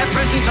 brutes have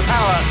risen to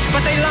power,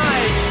 but they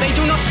lie. They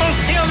do not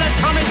fulfill that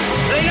promise.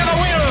 They never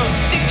will.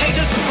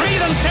 Dictators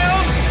free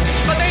themselves,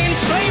 but they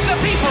enslave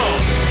the people.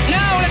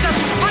 Now let us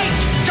fight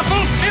to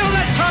fulfill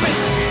that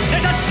promise.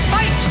 Let us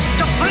fight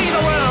to free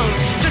the world,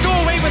 to do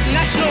away with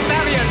national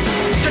barriers,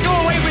 to do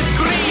away with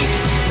greed,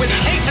 with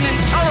hate and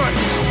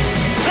intolerance.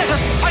 Let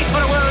us fight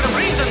for a world of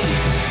reason,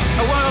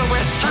 a world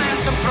where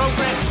science and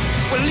progress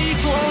will lead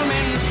to all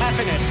men's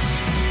happiness.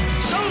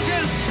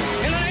 Soldiers,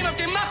 in the name of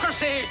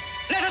democracy,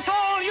 let us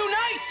all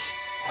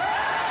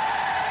unite!